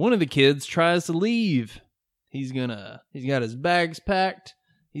 one of the kids tries to leave. He's got his bags packed.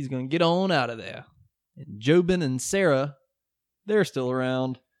 He's going to get on out of there. And Jobin and Sarah, they're still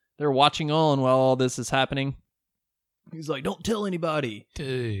around. They're watching on while all this is happening. He's like, don't tell anybody.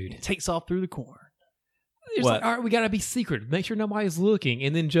 Dude. He takes off through the corn. It's like, all right, we got to be secret. Make sure nobody's looking.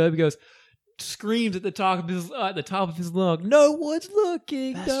 And then Job screams at the top of his lung, no one's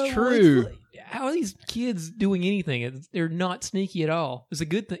looking. That's true. How are these kids doing anything? They're not sneaky at all. It's a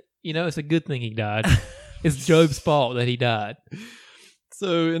good thing. It's a good thing he died. It's Job's fault that he died.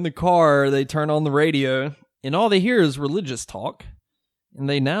 So in the car, they turn on the radio, and all they hear is religious talk. And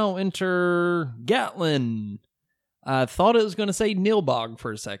they now enter Gatlin. I thought it was going to say Nilbog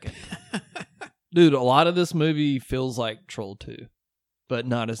for a second. Dude, a lot of this movie feels like Troll 2, but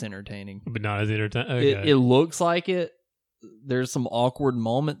not as entertaining. Okay. It looks like it. There's some awkward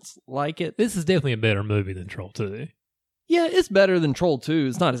moments like it. This is definitely a better movie than Troll 2. Yeah, it's better than Troll 2.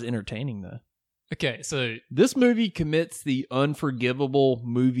 It's not as entertaining, though. Okay, so... This movie commits the unforgivable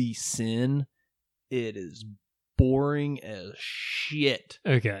movie sin. It is boring as shit.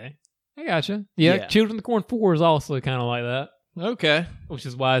 Okay. I gotcha. Yeah. Children of the Corn 4 is also kind of like that. Okay. Which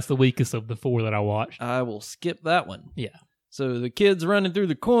is why it's the weakest of the 4 that I watched. I will skip that one. Yeah. So the kid's running through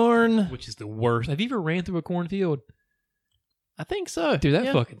the corn. Which is the worst. Have you ever ran through a cornfield? I think so. Dude,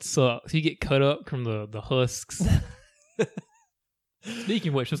 that fucking sucks. You get cut up from the husks. Speaking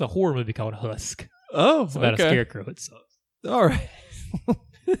of which, there's a horror movie called Husk. Oh, it's about a scarecrow. It sucks. All right.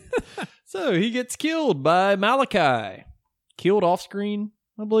 So he gets killed by Malachi. Killed off screen,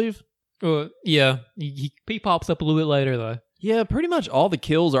 I believe. Yeah. He pops up a little bit later, though. Yeah, pretty much all the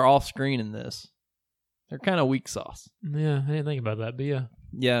kills are off screen in this. They're kind of weak sauce. Yeah, I didn't think about that, but yeah.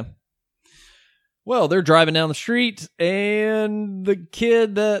 Yeah. Well, they're driving down the street, and the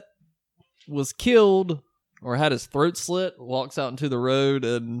kid that was killed or had his throat slit, walks out into the road,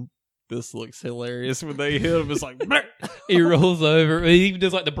 and this looks hilarious when they hit him. It's like, He rolls over. He even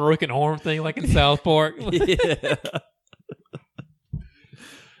does like the broken arm thing like in South Park. yeah.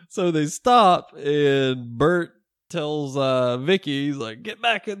 So they stop, and Bert tells Vicky, he's like, get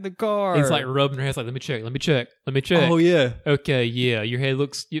back in the car. He's like rubbing her head, like, let me check. Oh, yeah. Okay, yeah, your head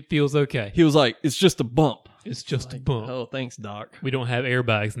it feels okay. He was like, it's just a bump. It's just a bump. Oh, thanks, Doc. We don't have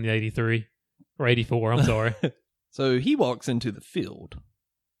airbags in the 83 or 84. I'm sorry. So he walks into the field.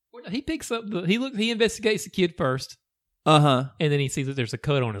 He picks up he investigates the kid first. Uh-huh. And then he sees that there's a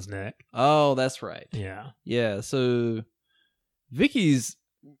cut on his neck. Oh, that's right. Yeah. Yeah, so Vicky's,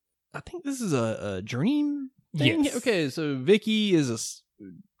 I think this is a dream thing? Yes. Okay, so Vicky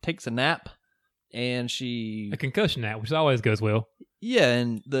takes a nap, and A concussion nap, which always goes well. Yeah,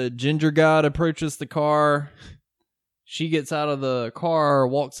 and the ginger god approaches the car. She gets out of the car,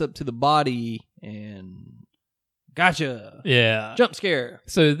 walks up to the body, and gotcha. Yeah. Jump scare.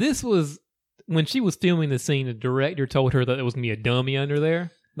 So this was, when she was filming the scene, the director told her that there was going to be a dummy under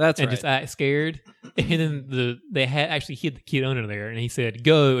there. That's and right. just act scared. And then they had actually hid the kid under there, and he said,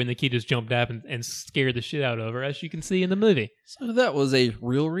 go, and the kid just jumped up and scared the shit out of her, as you can see in the movie. So that was a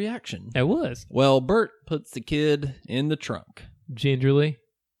real reaction. It was. Well, Bert puts the kid in the trunk. Gingerly.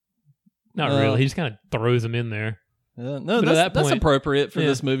 Not really. He just kind of throws him in there. No, But that's, at that that's point- appropriate for Yeah.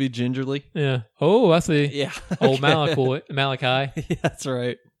 this movie, gingerly. Yeah. Oh, I see. Yeah. Old Okay. Malachi. Yeah, that's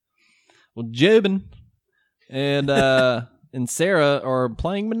right. Well, Jobin and Sarah are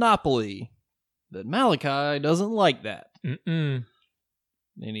playing Monopoly, but Malachi doesn't like that. Mm-mm.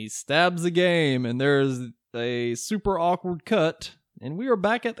 And he stabs the game, and there's a super awkward cut, and we are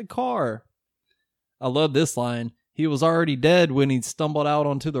back at the car. I love this line. He was already dead when he stumbled out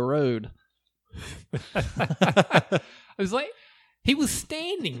onto the road. I was like, he was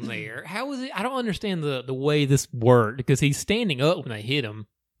standing there. How was it? I don't understand the way this worked, because he's standing up when they hit him,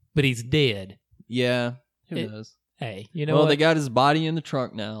 but he's dead. Yeah, who It- knows? Hey, you know Well, what? they got his body in the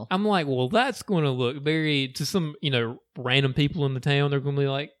trunk now. I'm like, well, that's going to look very, to some, random people in the town, they're going to be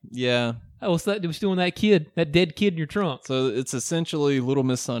like, Yeah, oh, what's that? What's doing that dead kid in your trunk? so it's essentially Little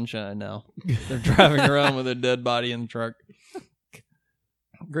Miss Sunshine now. They're driving around with a dead body in the trunk.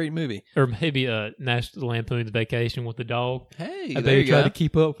 Great movie. Or maybe National Lampoon's Vacation with the dog. Hey, I there bet he you tried go. to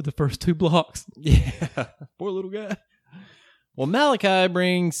keep up with the first 2 blocks. Yeah, poor little guy. Well, Malachi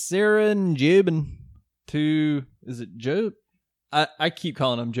brings Sarah and Jobin to, is it Job? I keep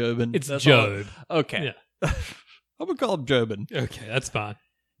calling him Jobin. It's That's Job. all- Okay. Yeah. I'm going to call him Jobin. Okay, that's fine.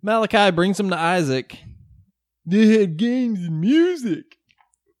 Malachi brings him to Isaac. They had games and music.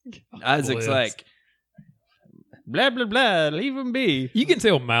 Isaac's Bless. like, blah, blah, blah, leave him be. You can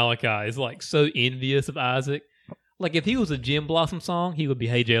tell Malachi is like so envious of Isaac. Like if he was a Jim Blossom song, he would be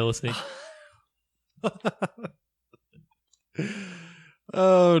Hey Jealousy.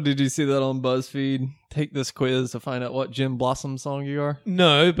 Oh, did you see that on BuzzFeed? Take this quiz to find out what Jim Blossom song you are.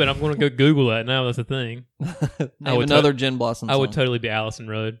 No, but I'm going to go Google that now. That's the thing. Name would another Jim Blossom song. I would totally be Allison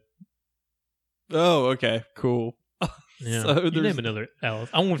Road. Oh, okay, cool. Yeah, So you there's- name another Alice.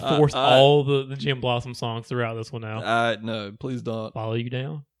 I'm going to force all the Jim Blossom songs throughout this one now. No, please don't. Follow you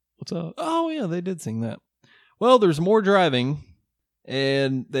down. What's up? Oh, yeah, they did sing that. Well, there's more driving,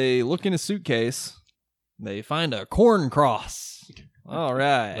 and they look in a suitcase. They find a corn cross. All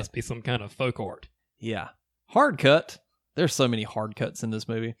right. Must be some kind of folk art. Yeah. Hard cut. There's so many hard cuts in this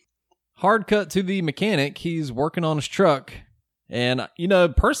movie. Hard cut to the mechanic. He's working on his truck. And,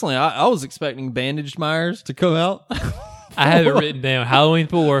 personally, I was expecting Bandaged Myers to come out. I have it written down. Halloween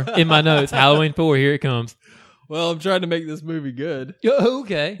 4 in my notes. Halloween 4, here it comes. Well, I'm trying to make this movie good.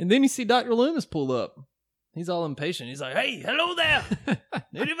 Okay. And then you see Dr. Loomis pull up. He's all impatient. He's like, hey, hello there.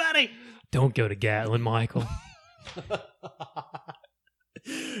 Anybody? Don't go to Gatlin, Michael.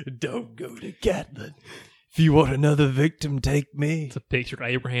 Don't go to Gatlin. If you want another victim, take me. It's a picture of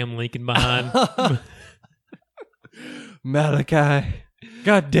Abraham Lincoln behind. Malachi.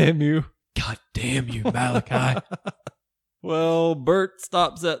 God damn you. God damn you, Malachi. Well, Bert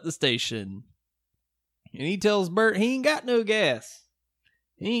stops at the station. And he tells Bert he ain't got no gas.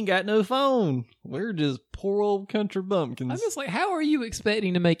 He ain't got no phone. We're just poor old country bumpkins. I'm just like, how are you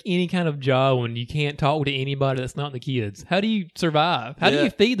expecting to make any kind of job when you can't talk to anybody that's not the kids? How do you survive? How do Yeah. you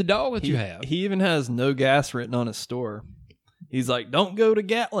feed the dog that you have? He even has no gas written on his store. He's like, don't go to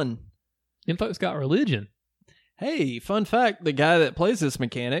Gatlin. Them folks got religion. Hey, fun fact, the guy that plays this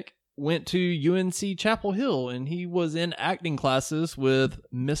mechanic went to UNC Chapel Hill, and he was in acting classes with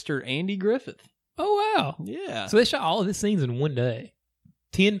Mr. Andy Griffith. Oh, wow. Yeah. So they shot all of his scenes in one day.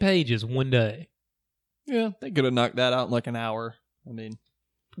 10 pages one day. Yeah, they could have knocked that out in like an hour. I mean,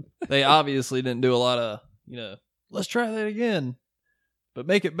 They obviously didn't do a lot of, let's try that again, but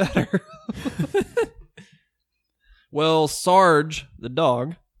make it better. Well, Sarge, the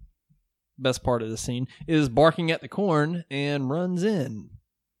dog, best part of the scene, is barking at the corn and runs in.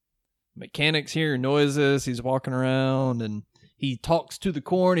 Mechanic's hearing noises. He's walking around and he talks to the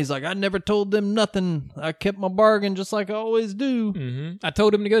corn. He's like, I never told them nothing. I kept my bargain just like I always do. Mm-hmm. I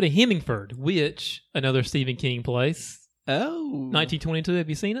told him to go to Hemingford, which, another Stephen King place. Oh. 1922. Have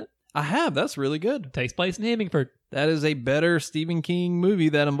you seen it? I have. That's really good. Takes place in Hemingford. That is a better Stephen King movie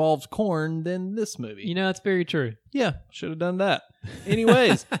that involves corn than this movie. That's very true. Yeah, should have done that.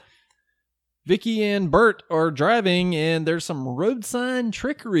 Anyways, Vicky and Bert are driving, and there's some road sign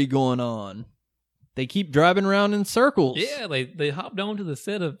trickery going on. They keep driving around in circles. Yeah, they hopped onto the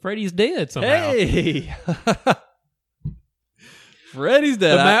set of Freddy's Dead somehow. Hey! Freddy's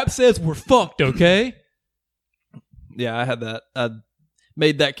Dead. The map says we're fucked, okay? Yeah, I had that. I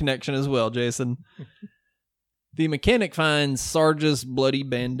made that connection as well, Jason. The mechanic finds Sarge's bloody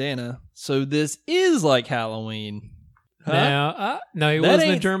bandana, so this is like Halloween. Huh? Now, no, he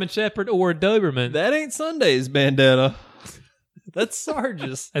wasn't a German Shepherd or a Doberman. That ain't Sunday's bandana. That's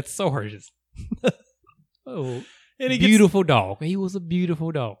Sarge's. That's Sarge's. Oh, And beautiful dog. He was a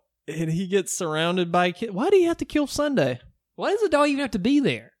beautiful dog. And he gets surrounded by kids. Why do you have to kill Sunday? Why does the dog even have to be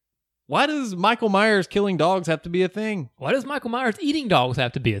there? Why does Michael Myers killing dogs have to be a thing? Why does Michael Myers eating dogs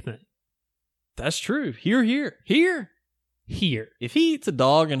have to be a thing? That's true. Here. Here. If he eats a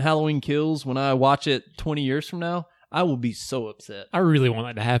dog and Halloween Kills when I watch it 20 years from now, I will be so upset. I really want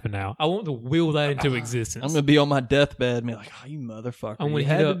that to happen now. I want to will that into existence. I'm going to be on my deathbed and be like, oh, you motherfucker. I'm You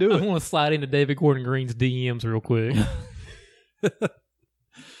had to do it. I want to slide into David Gordon Green's DMs real quick.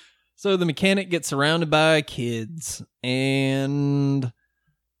 So the mechanic gets surrounded by kids and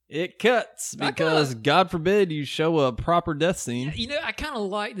it cuts because God forbid you show a proper death scene. I kind of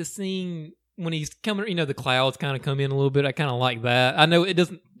like the scene when he's coming, the clouds kind of come in a little bit. I kind of like that. I know it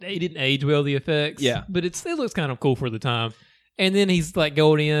didn't age well, the effects. Yeah. But it looks kind of cool for the time. And then he's like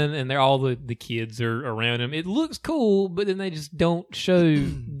going in and all the kids are around him. It looks cool, but then they just don't show,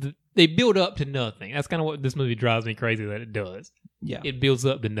 they build up to nothing. That's kind of what this movie drives me crazy that it does. Yeah. It builds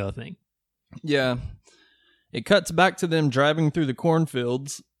up to nothing. Yeah. It cuts back to them driving through the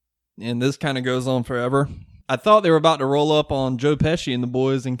cornfields, and this kind of goes on forever. I thought they were about to roll up on Joe Pesci and the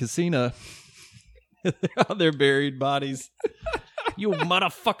boys in Casino. Their buried bodies. You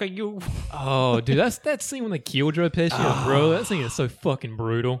motherfucker, you. Oh, dude, that scene when they kill Joe Pesci, bro, that scene is so fucking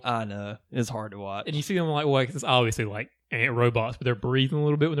brutal. I know. It's hard to watch. And you see them it's obviously like ant robots, but they're breathing a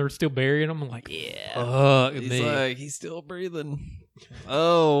little bit when they're still burying them. I'm like, yeah. He's like, he's still breathing.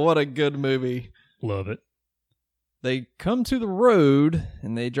 Oh, what a good movie. Love it. They come to the road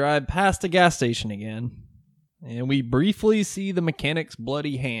and they drive past a gas station again. And we briefly see the mechanic's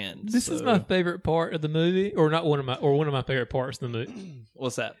bloody hand. This is my favorite part of the movie, or one of my favorite parts of the movie.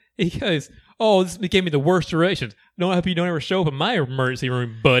 What's that? He goes, "Oh, this gave me the worst directions. I hope you don't ever show up in my emergency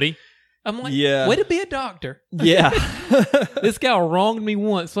room, buddy." I'm like, yeah. Way to be a doctor. Yeah. This guy wronged me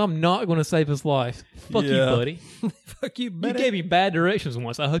once, so I'm not going to save his life. Fuck you, buddy. Fuck you, buddy. You gave me bad directions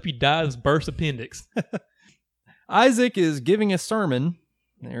once. I hope you die of this burst appendix. Isaac is giving a sermon.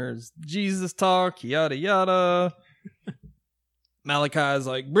 There's Jesus talk, yada yada. Malachi's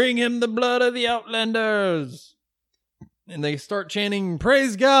like, bring him the blood of the Outlanders. And they start chanting,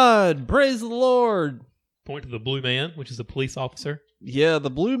 praise God, praise the Lord. Point to the Blue Man, which is a police officer. Yeah, the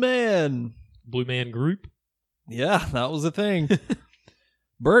Blue Man. Blue Man Group. Yeah, that was a thing.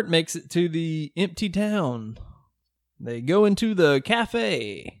 Bert makes it to the empty town. They go into the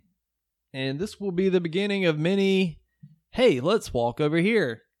cafe. And this will be the beginning of many, hey, let's walk over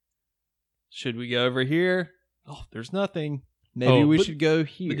here. Should we go over here? Oh, there's nothing. Maybe we should go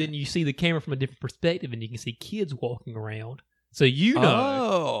here. But then you see the camera from a different perspective and you can see kids walking around. So you know.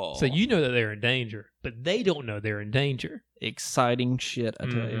 Oh. So you know that they're in danger. But they don't know they're in danger. Exciting shit, I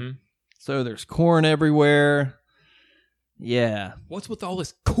tell you. So there's corn everywhere. Yeah. What's with all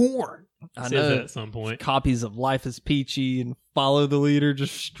this corn? I Says know. that at some point. Copies of Life is Peachy and Follow the Leader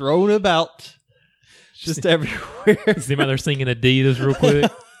just strewn about. Just everywhere. See them out there singing Adidas real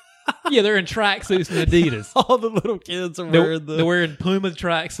quick. Yeah, they're in tracksuits and Adidas. All the little kids are wearing They're wearing Puma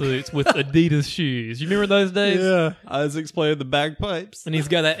tracksuits with Adidas shoes. You remember those days? Yeah. Isaac's playing the bagpipes. And he's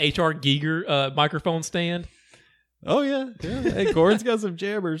got that H.R. Giger microphone stand. Oh, yeah. Hey, Corn's got some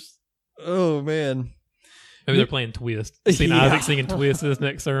jammers. Oh, man. Maybe they're playing Twist. Seen Isaac singing Twist this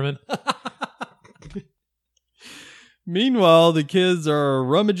next sermon. Meanwhile, the kids are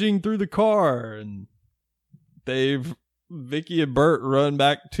rummaging through the car, and Vicky and Bert run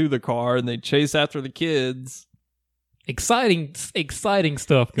back to the car, and they chase after the kids. exciting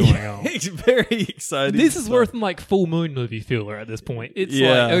stuff going on. It's very exciting. This is stuff. worth like full moon movie filler at this point. It's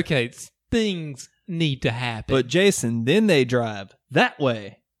like, okay, things need to happen. But Jason, then they drive that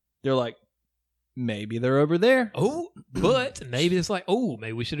way. They're like, maybe they're over there. Oh, but maybe it's like, oh,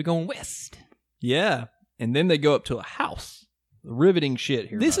 maybe we should have gone west. Yeah. And then they go up to a house. Riveting shit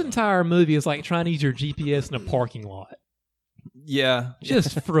here. This entire movie is like trying to use your GPS in a parking lot. Yeah.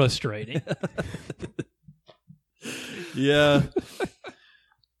 Just frustrating. Yeah.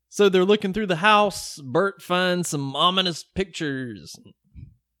 So they're looking through the house. Bert finds some ominous pictures.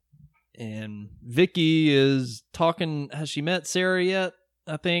 And Vicky is talking. Has she met Sarah yet?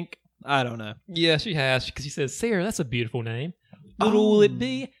 I think. I don't know. Yeah, she has. Because she says, Sarah, that's a beautiful name. What will it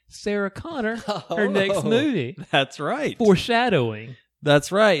be? Sarah Connor, her next movie. That's right. Foreshadowing.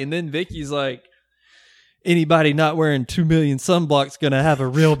 That's right. And then Vicky's like, anybody not wearing 2 million sunblocks gonna have a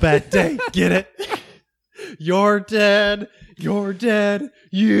real bad day. Get it? You're dead. You're dead.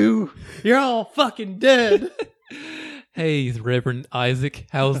 You're all fucking dead. Hey, Reverend Isaac,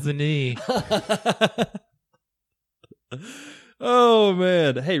 how's the knee? Oh,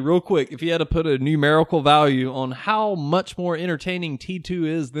 man. Hey, real quick, if you had to put a numerical value on how much more entertaining T2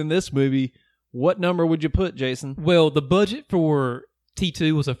 is than this movie, what number would you put, Jason? Well, the budget for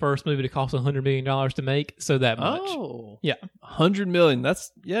T2 was the first movie to cost $100 million to make, so that much. Oh. Yeah. $100 million.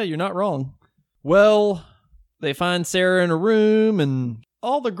 You're not wrong. Well, they find Sarah in a room, and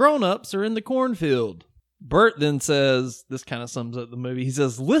all the grown-ups are in the cornfield. Bert then says, this kind of sums up the movie, he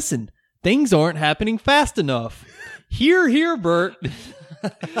says, listen, things aren't happening fast enough. Hear, Bert.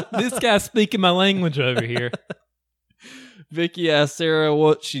 This guy's speaking my language over here. Vicky asks Sarah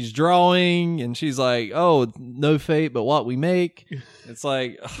what she's drawing, and she's like, oh, no fate but what we make. It's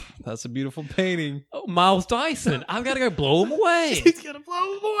like, oh, that's a beautiful painting. Oh, Miles Dyson. I've got to go blow him away. He's going to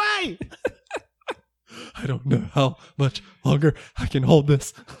blow him away. I don't know how much longer I can hold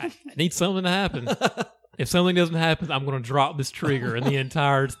this. I need something to happen. If something doesn't happen, I'm going to drop this trigger, and the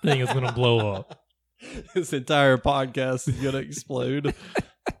entire thing is going to blow up. This entire podcast is going to explode.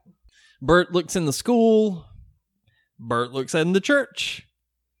 Bert looks in the school. Bert looks in the church.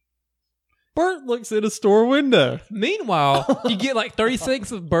 Bert looks in a store window. Meanwhile, you get like 30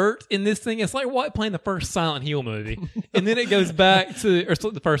 seconds of Bert in this thing. It's like playing the first Silent Hill movie. And then it goes back to, or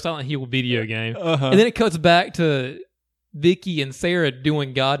the first Silent Hill video game. And then it cuts back to Vicky and Sarah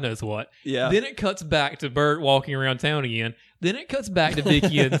doing God knows what. Yeah. Then it cuts back to Bert walking around town again. Then it cuts back to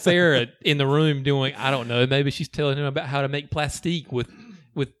Vicky and Sarah in the room doing, I don't know, maybe she's telling him about how to make plastique with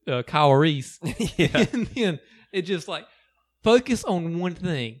Kyle Reese. Yeah. And then it just like, focus on one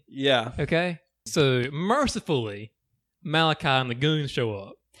thing. Yeah. Okay? So, mercifully, Malachi and the goons show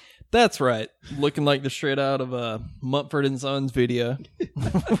up. That's right. Looking like they're straight out of a Mumford & Sons video.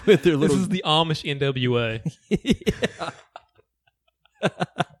 With their little... This is the Amish NWA. Yeah.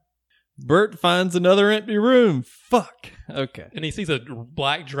 Bert finds another empty room. Fuck. Okay. And he sees a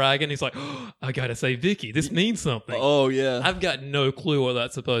black dragon. He's like, oh, I gotta say, Vicky, this means something. Oh, yeah. I've got no clue what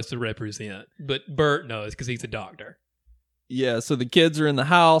that's supposed to represent. But Bert knows because he's a doctor. Yeah, so the kids are in the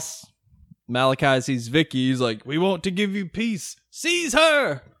house. Malachi sees Vicky. He's like, we want to give you peace. Seize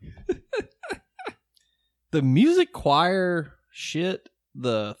her! The music choir shit,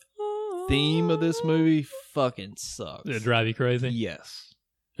 the theme of this movie fucking sucks. Did it drive you crazy? Yes.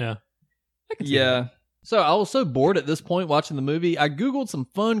 Yeah. Yeah. So I was so bored at this point watching the movie, I Googled some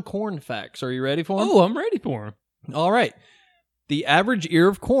fun corn facts. Are you ready for them? Oh, I'm ready for him. All right. The average ear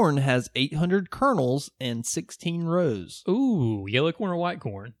of corn has 800 kernels and 16 rows. Ooh, yellow corn or white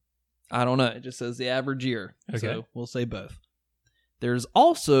corn? I don't know. It just says the average ear. Okay. So we'll say both. There's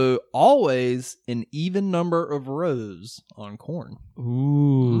also always an even number of rows on corn.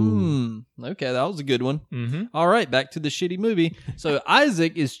 Ooh. Okay, that was a good one. Mm-hmm. All right, back to the shitty movie. So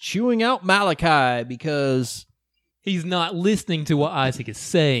Isaac is chewing out Malachi because... he's not listening to what Isaac is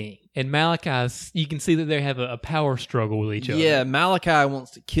saying. And Malachi, you can see that they have a power struggle with each other. Yeah, Malachi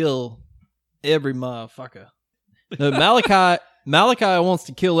wants to kill every motherfucker. No, Malachi wants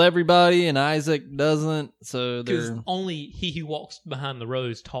to kill everybody, and Isaac doesn't. So because they're... only he who walks behind the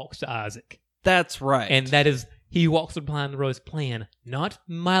rows talks to Isaac. That's right. And that is he who walks behind the rows' plan, not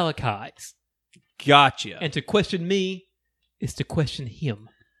Malachi's. Gotcha. And to question me is to question him.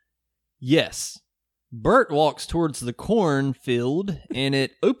 Yes. Bert walks towards the cornfield, and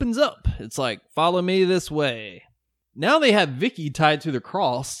it opens up. It's like, follow me this way. Now they have Vicky tied to the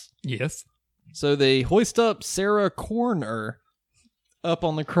cross. Yes. So they hoist up Sarah Corner up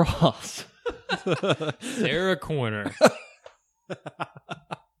on the cross. Sarah Corner.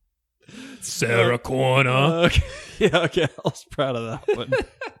 Sarah Corner. Okay. Yeah, okay. I was proud of that one.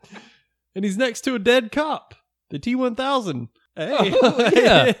 And he's next to a dead cop. The T-1000. Hey. Oh,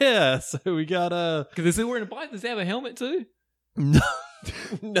 yeah. Yeah. So we got Because is he wearing a bike? Does he have a helmet too? No.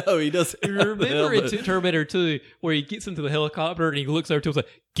 No, he doesn't. Remember in Terminator 2 where he gets into the helicopter and he looks over to him and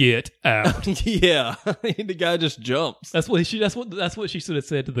like, "Get out." Yeah. The guy just jumps. That's what she should have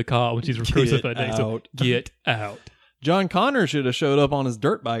said to the cop when she's crucified next to him. out. Get out. John Connor should have showed up on his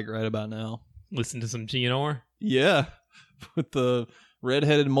dirt bike right about now. Listen to some GNR. Yeah. With the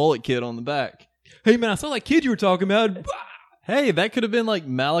redheaded mullet kid on the back. Hey man, I saw that kid you were talking about. Hey, that could have been like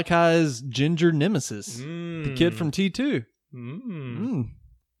Malachi's ginger nemesis. The kid from T2. You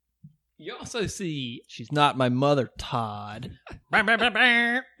also see... She's not my mother, Todd.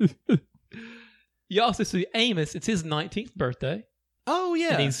 You also see Amos. It's his 19th birthday. Oh,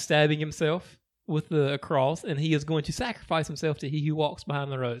 yeah. And he's stabbing himself with a cross, and he is going to sacrifice himself to he who walks behind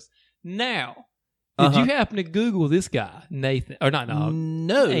the rose. Now, did you happen to Google this guy, Nathan? Or not,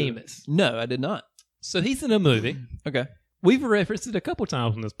 no. Amos. No, I did not. So he's in a movie. Okay. We've referenced it a couple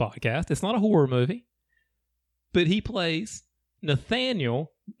times on this podcast. It's not a horror movie, but he plays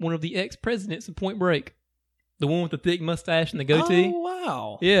Nathaniel, one of the ex-presidents in Point Break. The one with the thick mustache and the goatee. Oh,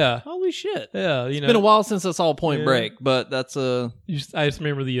 wow. Yeah. Holy shit. Yeah, It's been a while since I saw Point Break, but that's I just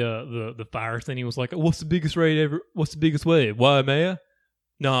remember the fire scene. He was like, "What's the biggest raid ever? What's the biggest wave? Why, Maya?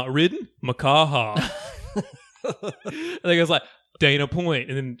 Not ridden? Makaha." I think it was like Dana Point,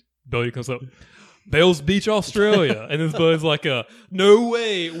 and then Bodie comes up, Bells Beach, Australia, and this bud's like, "No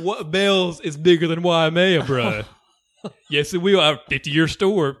way, what Bells is bigger than Waimea, bro?" Yes, it will. Our 50-year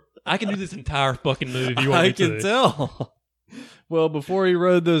store. I can do this entire fucking movie if you want me to. I can tell. Well, before he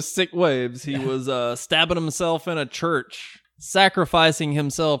rode those sick waves, he was stabbing himself in a church, sacrificing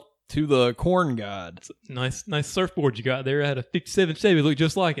himself to the corn god. Nice surfboard you got there. I had a 57 Chevy, look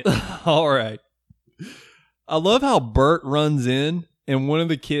just like it. All right. I love how Bert runs in and one of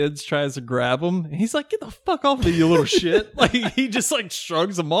the kids tries to grab him. And he's like, "Get the fuck off of me, you little shit." Like, he just like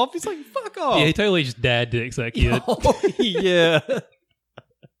shrugs him off. He's like, "Fuck off." Yeah, he totally just dad dicks that kid. Oh, yeah.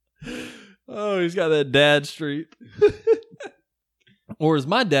 Oh, he's got that dad streak. Or as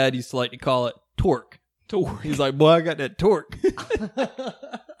my dad used to like to call it, torque. Torque. He's like, "Boy, I got that torque."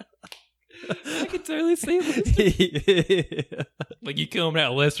 I can totally see it. Yeah. Like you coming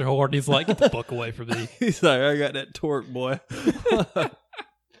out Lester hard, and he's like, "Get the fuck away from me." He's like, "I got that torque, boy."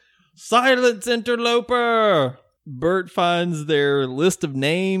 Silence, interloper. Bert finds their list of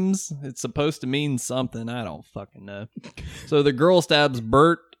names. It's supposed to mean something. I don't fucking know. So the girl stabs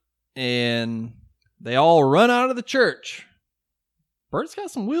Bert, and they all run out of the church. Bert's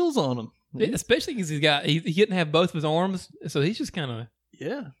got some wheels on him. Especially because he didn't have both of his arms, so he's just kind of...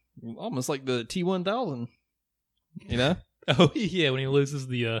 Yeah, almost like the T-1000, you know? Oh, yeah, when he loses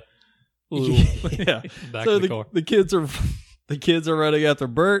the... Yeah. back So of the car. the kids are running after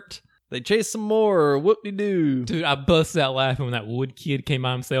Bert. They chase some more. Whoop-de-doo. Dude, I busted out laughing when that wood kid came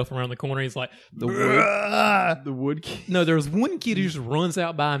by himself around the corner. He's like, The wood kid. No, there was one kid who just runs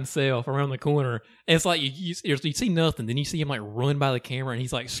out by himself around the corner. And it's like, you see nothing. Then you see him like run by the camera and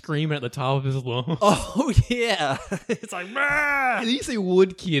he's like screaming at the top of his lungs. Oh, yeah. It's like, And then you see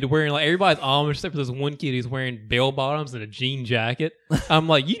wood kid wearing like everybody's Amish except for this one kid who's wearing bell bottoms and a jean jacket. I'm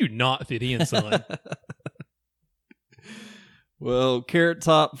like, you do not fit in, son. Well, Carrot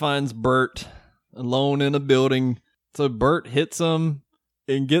Top finds Bert alone in a building. So Bert hits him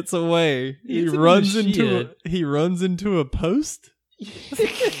and gets away. He runs into a post.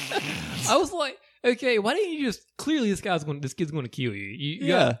 I was like, okay, why didn't you just clearly this kid's going to kill you. You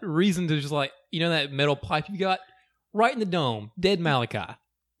got reason to just like, you know that metal pipe you got right in the dome, dead Malachi.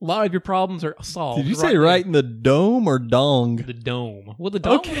 A lot of your problems are solved. Did you say right in the dome or dong? The dome. Well, the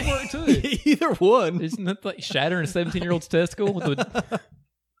dome would have worked too. Either one. Isn't that like shattering a 17-year-old's testicle? With the...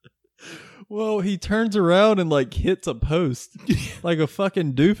 Well, he turns around and like hits a post like a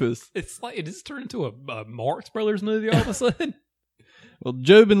fucking doofus. It's like it just turned into a Marx Brothers movie all of a sudden. Well,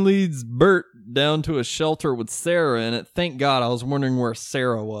 Jobin leads Bert down to a shelter with Sarah in it. Thank God, I was wondering where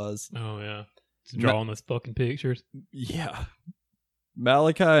Sarah was. Oh, yeah. Just drawing those fucking pictures. Yeah.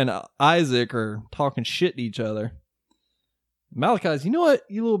 Malachi and Isaac are talking shit to each other. Malachi's, "You know what,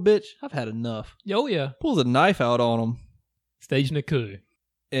 you little bitch? I've had enough." Oh, yeah. Pulls a knife out on him. Staging a coup.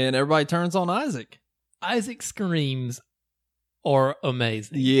 And everybody turns on Isaac. Isaac's screams are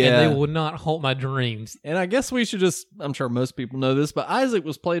amazing. Yeah. And they will not haunt my dreams. And I guess we should I'm sure most people know this, but Isaac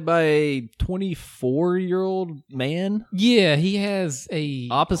was played by a 24-year-old man. Yeah, he has a...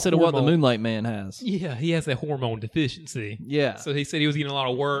 Opposite of what the Moonlight Man has. Yeah, he has a hormone deficiency. Yeah. So he said he was getting a lot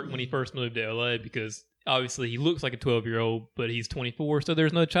of work when he first moved to LA because obviously he looks like a 12-year-old, but he's 24, so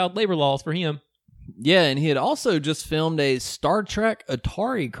there's no child labor laws for him. Yeah, and he had also just filmed a Star Trek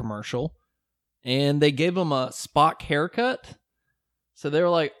Atari commercial and they gave him a Spock haircut. So they were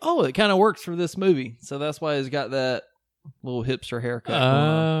like, "Oh, it kind of works for this movie." So that's why he's got that little hipster haircut. going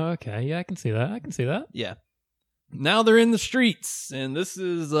on. Okay. Yeah, I can see that. Yeah. Now they're in the streets, and this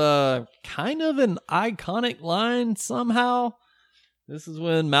is kind of an iconic line somehow. This is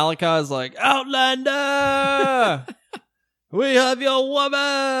when Malachi's like, "Outlander, we have your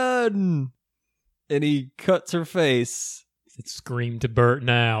woman," and he cuts her face. He said, "Scream to Bert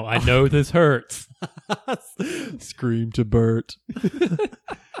now. I know this hurts." Scream to Bert.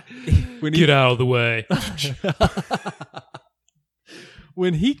 Get out of the way.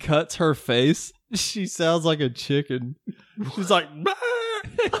 When he cuts her face, she sounds like a chicken. She's like,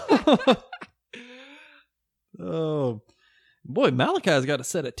 oh, boy, Malachi's got a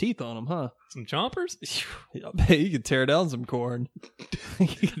set of teeth on him, huh? Some chompers? I bet he could tear down some corn.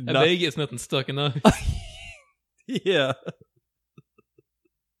 I bet he gets nothing stuck in those. Yeah.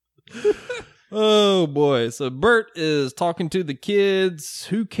 Oh, boy. So Bert is talking to the kids.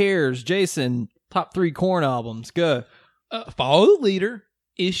 Who cares? Jason, top 3 corn albums. Go. Follow the Leader,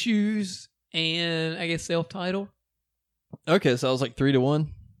 Issues, and I guess self-titled. Okay, so I was like 3-1.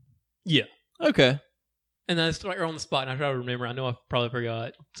 Yeah. Okay. And then it's right on the spot, and I try to remember. I know I probably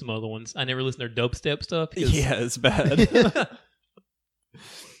forgot some other ones. I never listened to their dubstep stuff. Yeah, it's bad.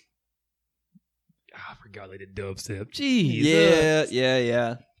 I forgot they did dubstep. Jeez.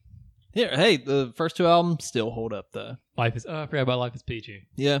 Yeah. Here, hey, the first 2 albums still hold up, though. I forgot about Life is Peachy.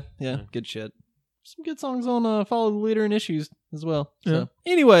 Yeah, good shit. Some good songs on Follow the Leader and Issues as well. Yeah. So,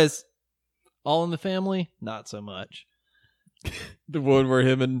 anyways, All in the Family, not so much. The one where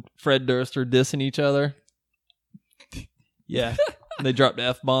him and Fred Durst are dissing each other. Yeah. They dropped the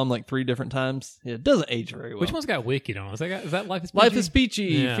F-bomb like 3 different times. Yeah, it doesn't age very well. Which one's got Wicked on? Is that Life is Peachy? Life is Peachy,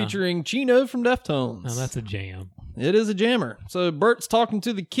 Yeah. featuring Chino from Deftones. Oh, that's a jam. It is a jammer. So Bert's talking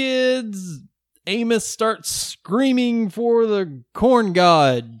to the kids. Amos starts screaming for the corn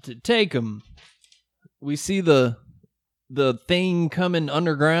god to take him. We see the thing coming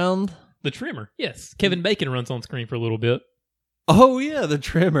underground. The Trimmer. Yes. Kevin Bacon runs on screen for a little bit. Oh, yeah, the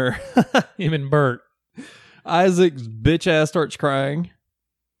trimmer. Him and Bert. Isaac's bitch ass starts crying.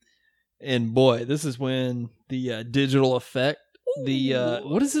 And boy, this is when the digital effect,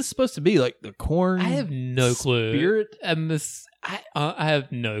 what is this supposed to be? Like the corn? I have no clue. Spirit? I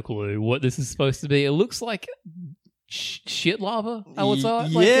have no clue what this is supposed to be. It looks like shit lava. I would say.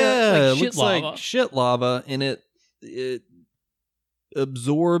 Yeah, like it looks lava. like shit lava, and it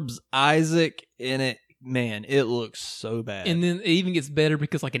absorbs Isaac, and it looks so bad. And then it even gets better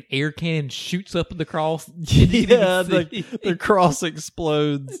because like an air cannon shoots up at the cross. Yeah, the cross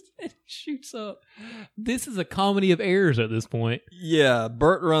explodes. It shoots up. This is a comedy of errors at this point. Yeah,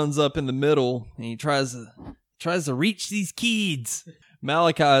 Bert runs up in the middle, and he tries to reach these kids.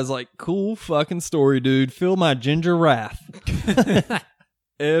 Malachi is like, "Cool fucking story, dude. Feel my ginger wrath."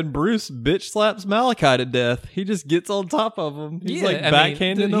 And Bruce bitch slaps Malachi to death. He just gets on top of him. He's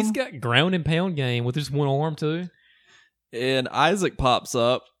backhanding him. He's got ground and pound game with just one arm too. And Isaac pops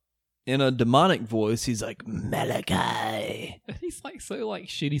up in a demonic voice. He's like, "Malachi." He's like so like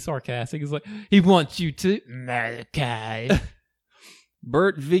shitty sarcastic. He's like, he wants you to Malachi.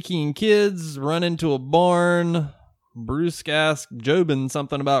 Bert, Vicky, and kids run into a barn. Bruce asks Jobin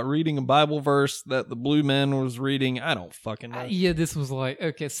something about reading a Bible verse that the blue man was reading. I don't fucking know. Yeah, this was like,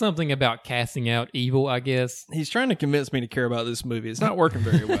 okay, something about casting out evil, I guess. He's trying to convince me to care about this movie. It's not working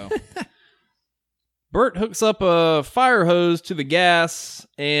very well. Bert hooks up a fire hose to the gas,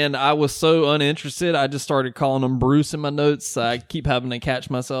 and I was so uninterested, I just started calling him Bruce in my notes. I keep having to catch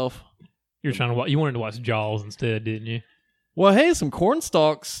myself. You wanted to watch Jaws instead, didn't you? Well, hey, some corn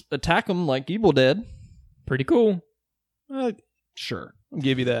stalks attack him like Evil Dead. Pretty cool. Sure, I'll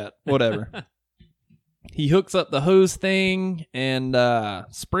give you that. Whatever. He hooks up the hose thing and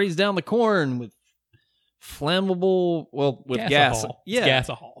sprays down the corn with flammable, with gas. Yeah,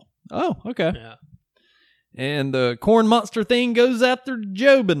 gasohol. Oh, okay. Yeah. And the corn monster thing goes after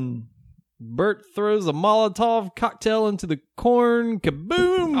Jobin. Bert throws a Molotov cocktail into the corn.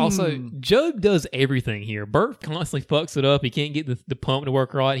 Kaboom! Also, Job does everything here. Bert constantly fucks it up. He can't get the pump to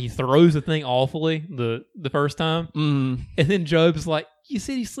work right. He throws the thing awfully the first time. Mm. And then Job's like, "You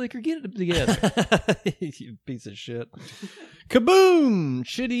city slicker, get it together." You piece of shit. Kaboom!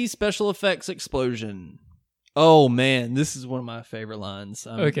 Shitty special effects explosion. Oh, man. This is one of my favorite lines.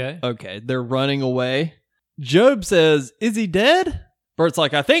 Okay. They're running away. Job says, "Is he dead?" Bert's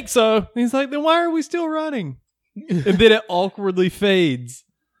like, "I think so." And he's like, "Then why are we still running?" And then it awkwardly fades.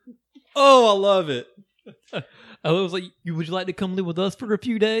 Oh, I love it. I was like, "Would you like to come live with us for a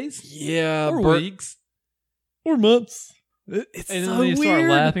few days?" Yeah. Or weeks. Or months. It's And so then you start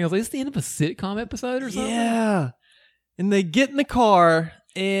weird. laughing. I was like, "Is this the end of a sitcom episode or something?" Yeah. And they get in the car,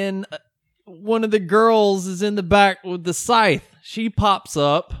 and one of the girls is in the back with the scythe. She pops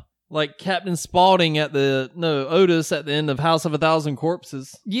up like Captain Spaulding Otis at the end of House of a Thousand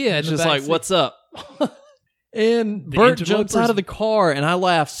Corpses. Yeah, It's in the just back like, seat. what's up? And The Bert jumps interlopers- out of the car, and I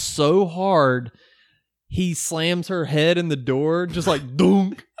laugh so hard. He slams her head in the door, just like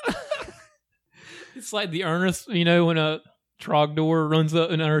dunk. It's like the Ernest, when a Trogdor runs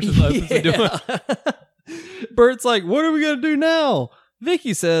up and Ernest just opens the door. Bert's like, what are we going to do now?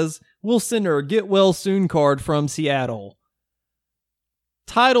 Vicky says, we'll send her a get well soon card from Seattle.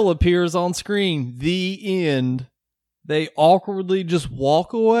 Title appears on screen, The End. They awkwardly just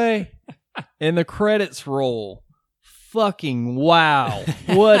walk away, and the credits roll. Fucking wow.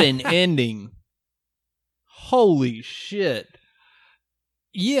 What an ending. Holy shit.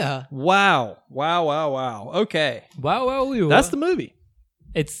 Yeah. Wow. Wow. Okay. Wow. That's the movie.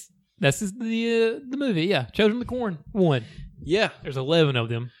 That's just the movie. Yeah. Children of the Corn 1. Yeah. There's 11 of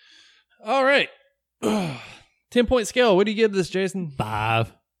them. All right. 10-point scale. What do you give this, Jason?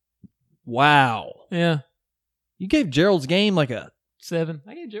 5. Wow. Yeah. You gave Gerald's Game like a... 7.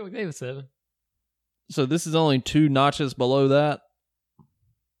 I gave it a 7. So this is only 2 notches below that?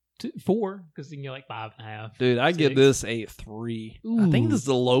 4, because you can get like 5.5. Dude, I 6. give this a 3. I think this is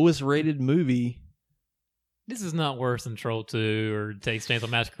the lowest rated movie. This is not worse than Troll 2 or Takes Chainsaw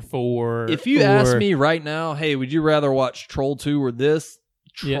Massacre 4. If you ask me right now, hey, would you rather watch Troll 2 or this?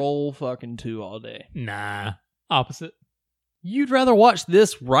 Yeah. Troll fucking 2 all day. Nah. Opposite. You'd rather watch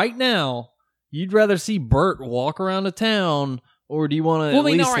this right now? You'd rather see Bert walk around the town, or do you want to at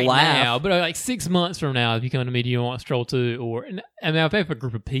least not right laugh? now, but like 6 months from now, if you come to me, do you want Troll 2? If I have a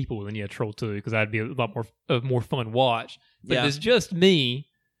group of people, then yeah, Troll 2, because that'd be a lot more fun watch. But Yeah. if it's just me,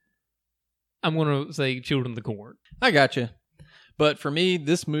 I'm going to say Children of the Corn. I got you. But for me,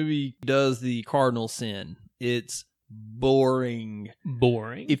 this movie does the cardinal sin. It's boring.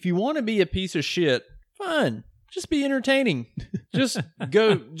 Boring. If you want to be a piece of shit, fine. Just be entertaining. Just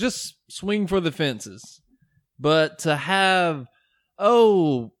swing for the fences. But to have,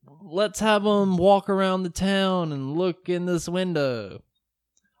 let's have them walk around the town and look in this window.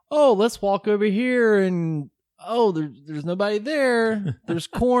 Oh, let's walk over here and, there's nobody there. There's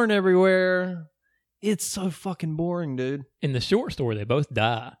corn everywhere. It's so fucking boring, dude. In the short story, they both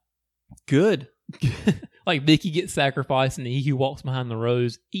die. Good. Like Vicky gets sacrificed, and he who walks behind the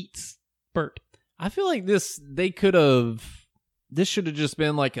rose eats Bert. I feel like this should have just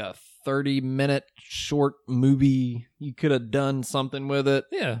been like a 30-minute short movie. You could have done something with it.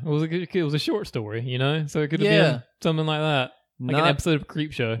 Yeah, it was a short story, so it could have Yeah. been something like that. Like an episode of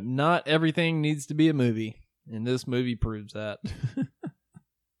Creep Show. Not everything needs to be a movie, and this movie proves that.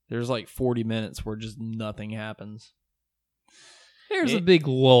 There's like 40 minutes where just nothing happens. There's a big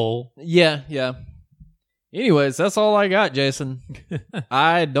lull. Yeah. Anyways, that's all I got, Jason.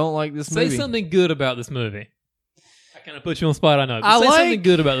 I don't like this movie. Say something good about this movie. I kind of put you on the spot, I know. But I say like- something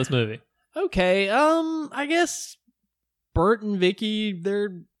good about this movie. Okay, I guess Bert and Vicky,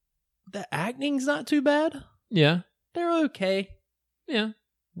 the acting's not too bad. Yeah. They're okay. Yeah.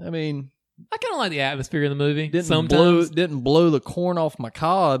 I mean, I kind of like the atmosphere in the movie. didn't blow the corn off my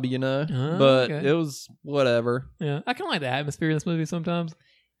cob, Oh, but okay. it was whatever. Yeah. I kind of like the atmosphere in this movie sometimes.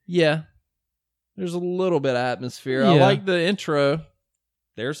 Yeah. There's a little bit of atmosphere. I Yeah. like the intro.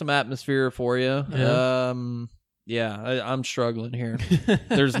 There's some atmosphere for you. Yeah. I'm struggling here.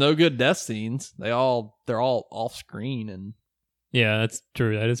 There's no good death scenes. They're all off screen and Yeah, that's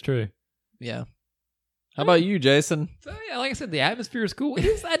true. That is true. yeah. How about you, Jason? So, yeah, like I said, the atmosphere is cool.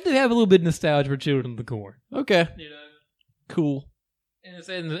 I do have a little bit of nostalgia for Children of the Corn. Okay. Cool.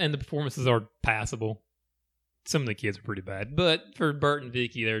 And the performances are passable. Some of the kids are pretty bad, but for Bert and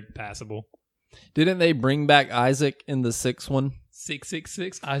Vicky, they're passable. Didn't they bring back Isaac in the sixth one?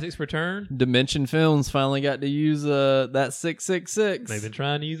 666, Isaac's Return. Dimension Films finally got to use that 666. They've been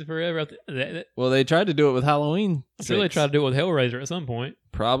trying to use it forever. Well, they tried to do it with Halloween. I'm sure they 6. tried to do it with Hellraiser at some point.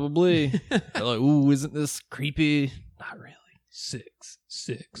 Probably. They're like, ooh, isn't this creepy? Not really.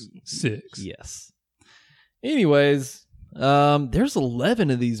 666. Yes. Anyways, there's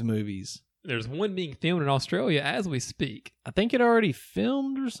 11 of these movies. There's one being filmed in Australia as we speak. I think it already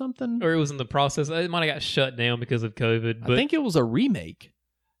filmed or something. Or it was in the process. It might have got shut down because of COVID. But I think it was a remake.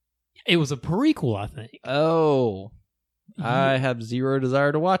 it was a prequel, I think. Oh. I have zero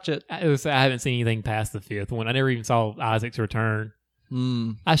desire to watch it. I haven't seen anything past the 5th one. I never even saw Isaac's Return.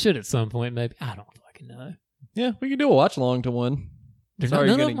 I should at some point, maybe. I don't fucking know. Yeah, we could do a watch along to one. None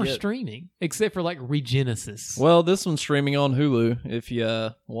of them are streaming, except for like Regenesis. Well, this one's streaming on Hulu if you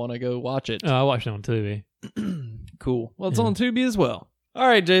want to go watch it. Oh, I watched it on TV. Cool. Well, it's Yeah. on Tubi as well. All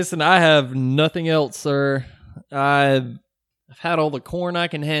right, Jason, I have nothing else, sir. I've had all the corn I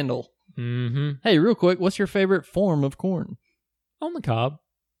can handle. Mm-hmm. Hey, real quick, what's your favorite form of corn? On the cob.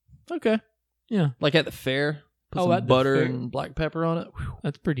 Okay. Yeah. Like at the fair? Put Oh, some at the butter fair. and black pepper on it. Whew.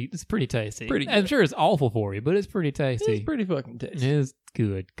 It's pretty tasty. Pretty I'm good. sure it's awful for you, but it's pretty tasty. It's pretty fucking tasty. It's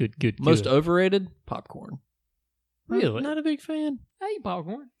good. Most good. overrated? Popcorn. Really? Not a big fan. I eat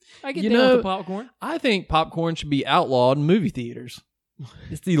popcorn. I get You down know- with the popcorn. I think popcorn should be outlawed in movie theaters.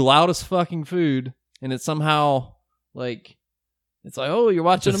 It's the loudest fucking food, and it's somehow like, it's like, oh, you're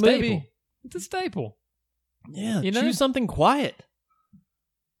watching It's a a movie. staple. It's a staple. Yeah, You know? choose something quiet.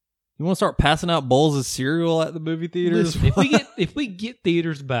 You want to start passing out bowls of cereal at the movie theaters? Listen, if we get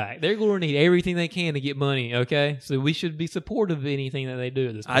theaters back, they're going to need everything they can to get money. Okay, so we should be supportive of anything that they do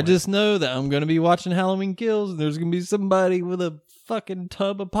at this point. I just know that I'm going to be watching Halloween Kills, and there's going to be somebody with a fucking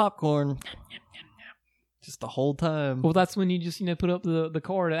tub of popcorn. Just the whole time. well, that's when you just put up the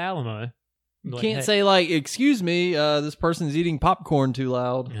card at Alamo. You Like, can't hey- say like, excuse me, this person's eating popcorn too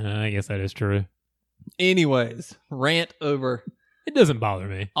loud. I guess that is true. Anyways, rant over. It doesn't bother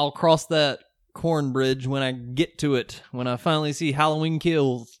me. I'll cross that corn bridge when I get to it, when I finally see Halloween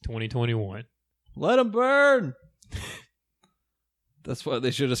Kills. 2021. Let them burn! That's what they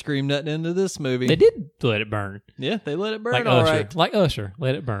should have screamed at the end of this movie. They did let it burn. Yeah, they let it burn, Like all Usher. right. Like Usher.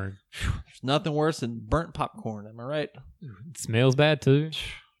 Let it burn. There's nothing worse than burnt popcorn, am I right? It smells bad too.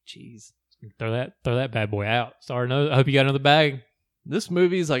 Jeez. Throw that bad boy out. Sorry, I hope you got another bag. This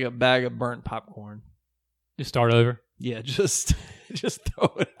movie is like a bag of burnt popcorn. Just start over. Yeah, just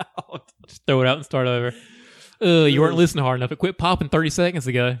throw it out. Just throw it out and start over. You weren't listening hard enough. It quit popping 30 seconds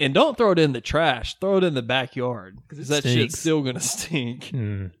ago. And don't throw it in the trash. Throw it in the backyard. Because that shit's stinks. still going to stink.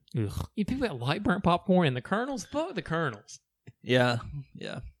 Ugh. You people that like burnt popcorn and the kernels? Fuck the kernels. Yeah.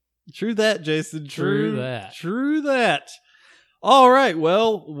 True that, Jason. True that. True that. All right.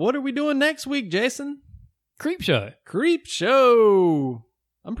 Well, what are we doing next week, Jason? Creep show. Creep Show.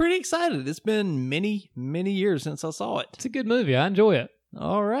 I'm pretty excited. It's been many, many years since I saw it. It's a good movie. I enjoy it.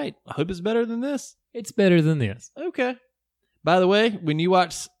 All right. I hope it's better than this. It's better than this. Okay. By the way, when you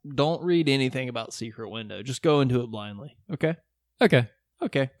watch, don't read anything about Secret Window. Just go into it blindly. Okay? Okay.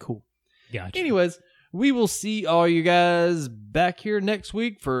 Okay, cool. Gotcha. Anyways, we will see all you guys back here next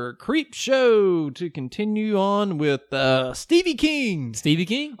week for Creep Show to continue on with Stevie King. Stevie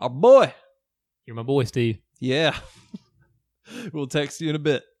King? Our boy. You're my boy, Steve. Yeah. We'll text you in a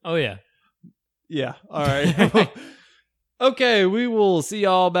bit. Oh, yeah. Yeah. All right. Okay, we will see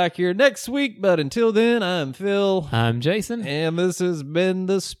y'all back here next week. But until then, I'm Phil. I'm Jason. And this has been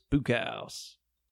the Spook House.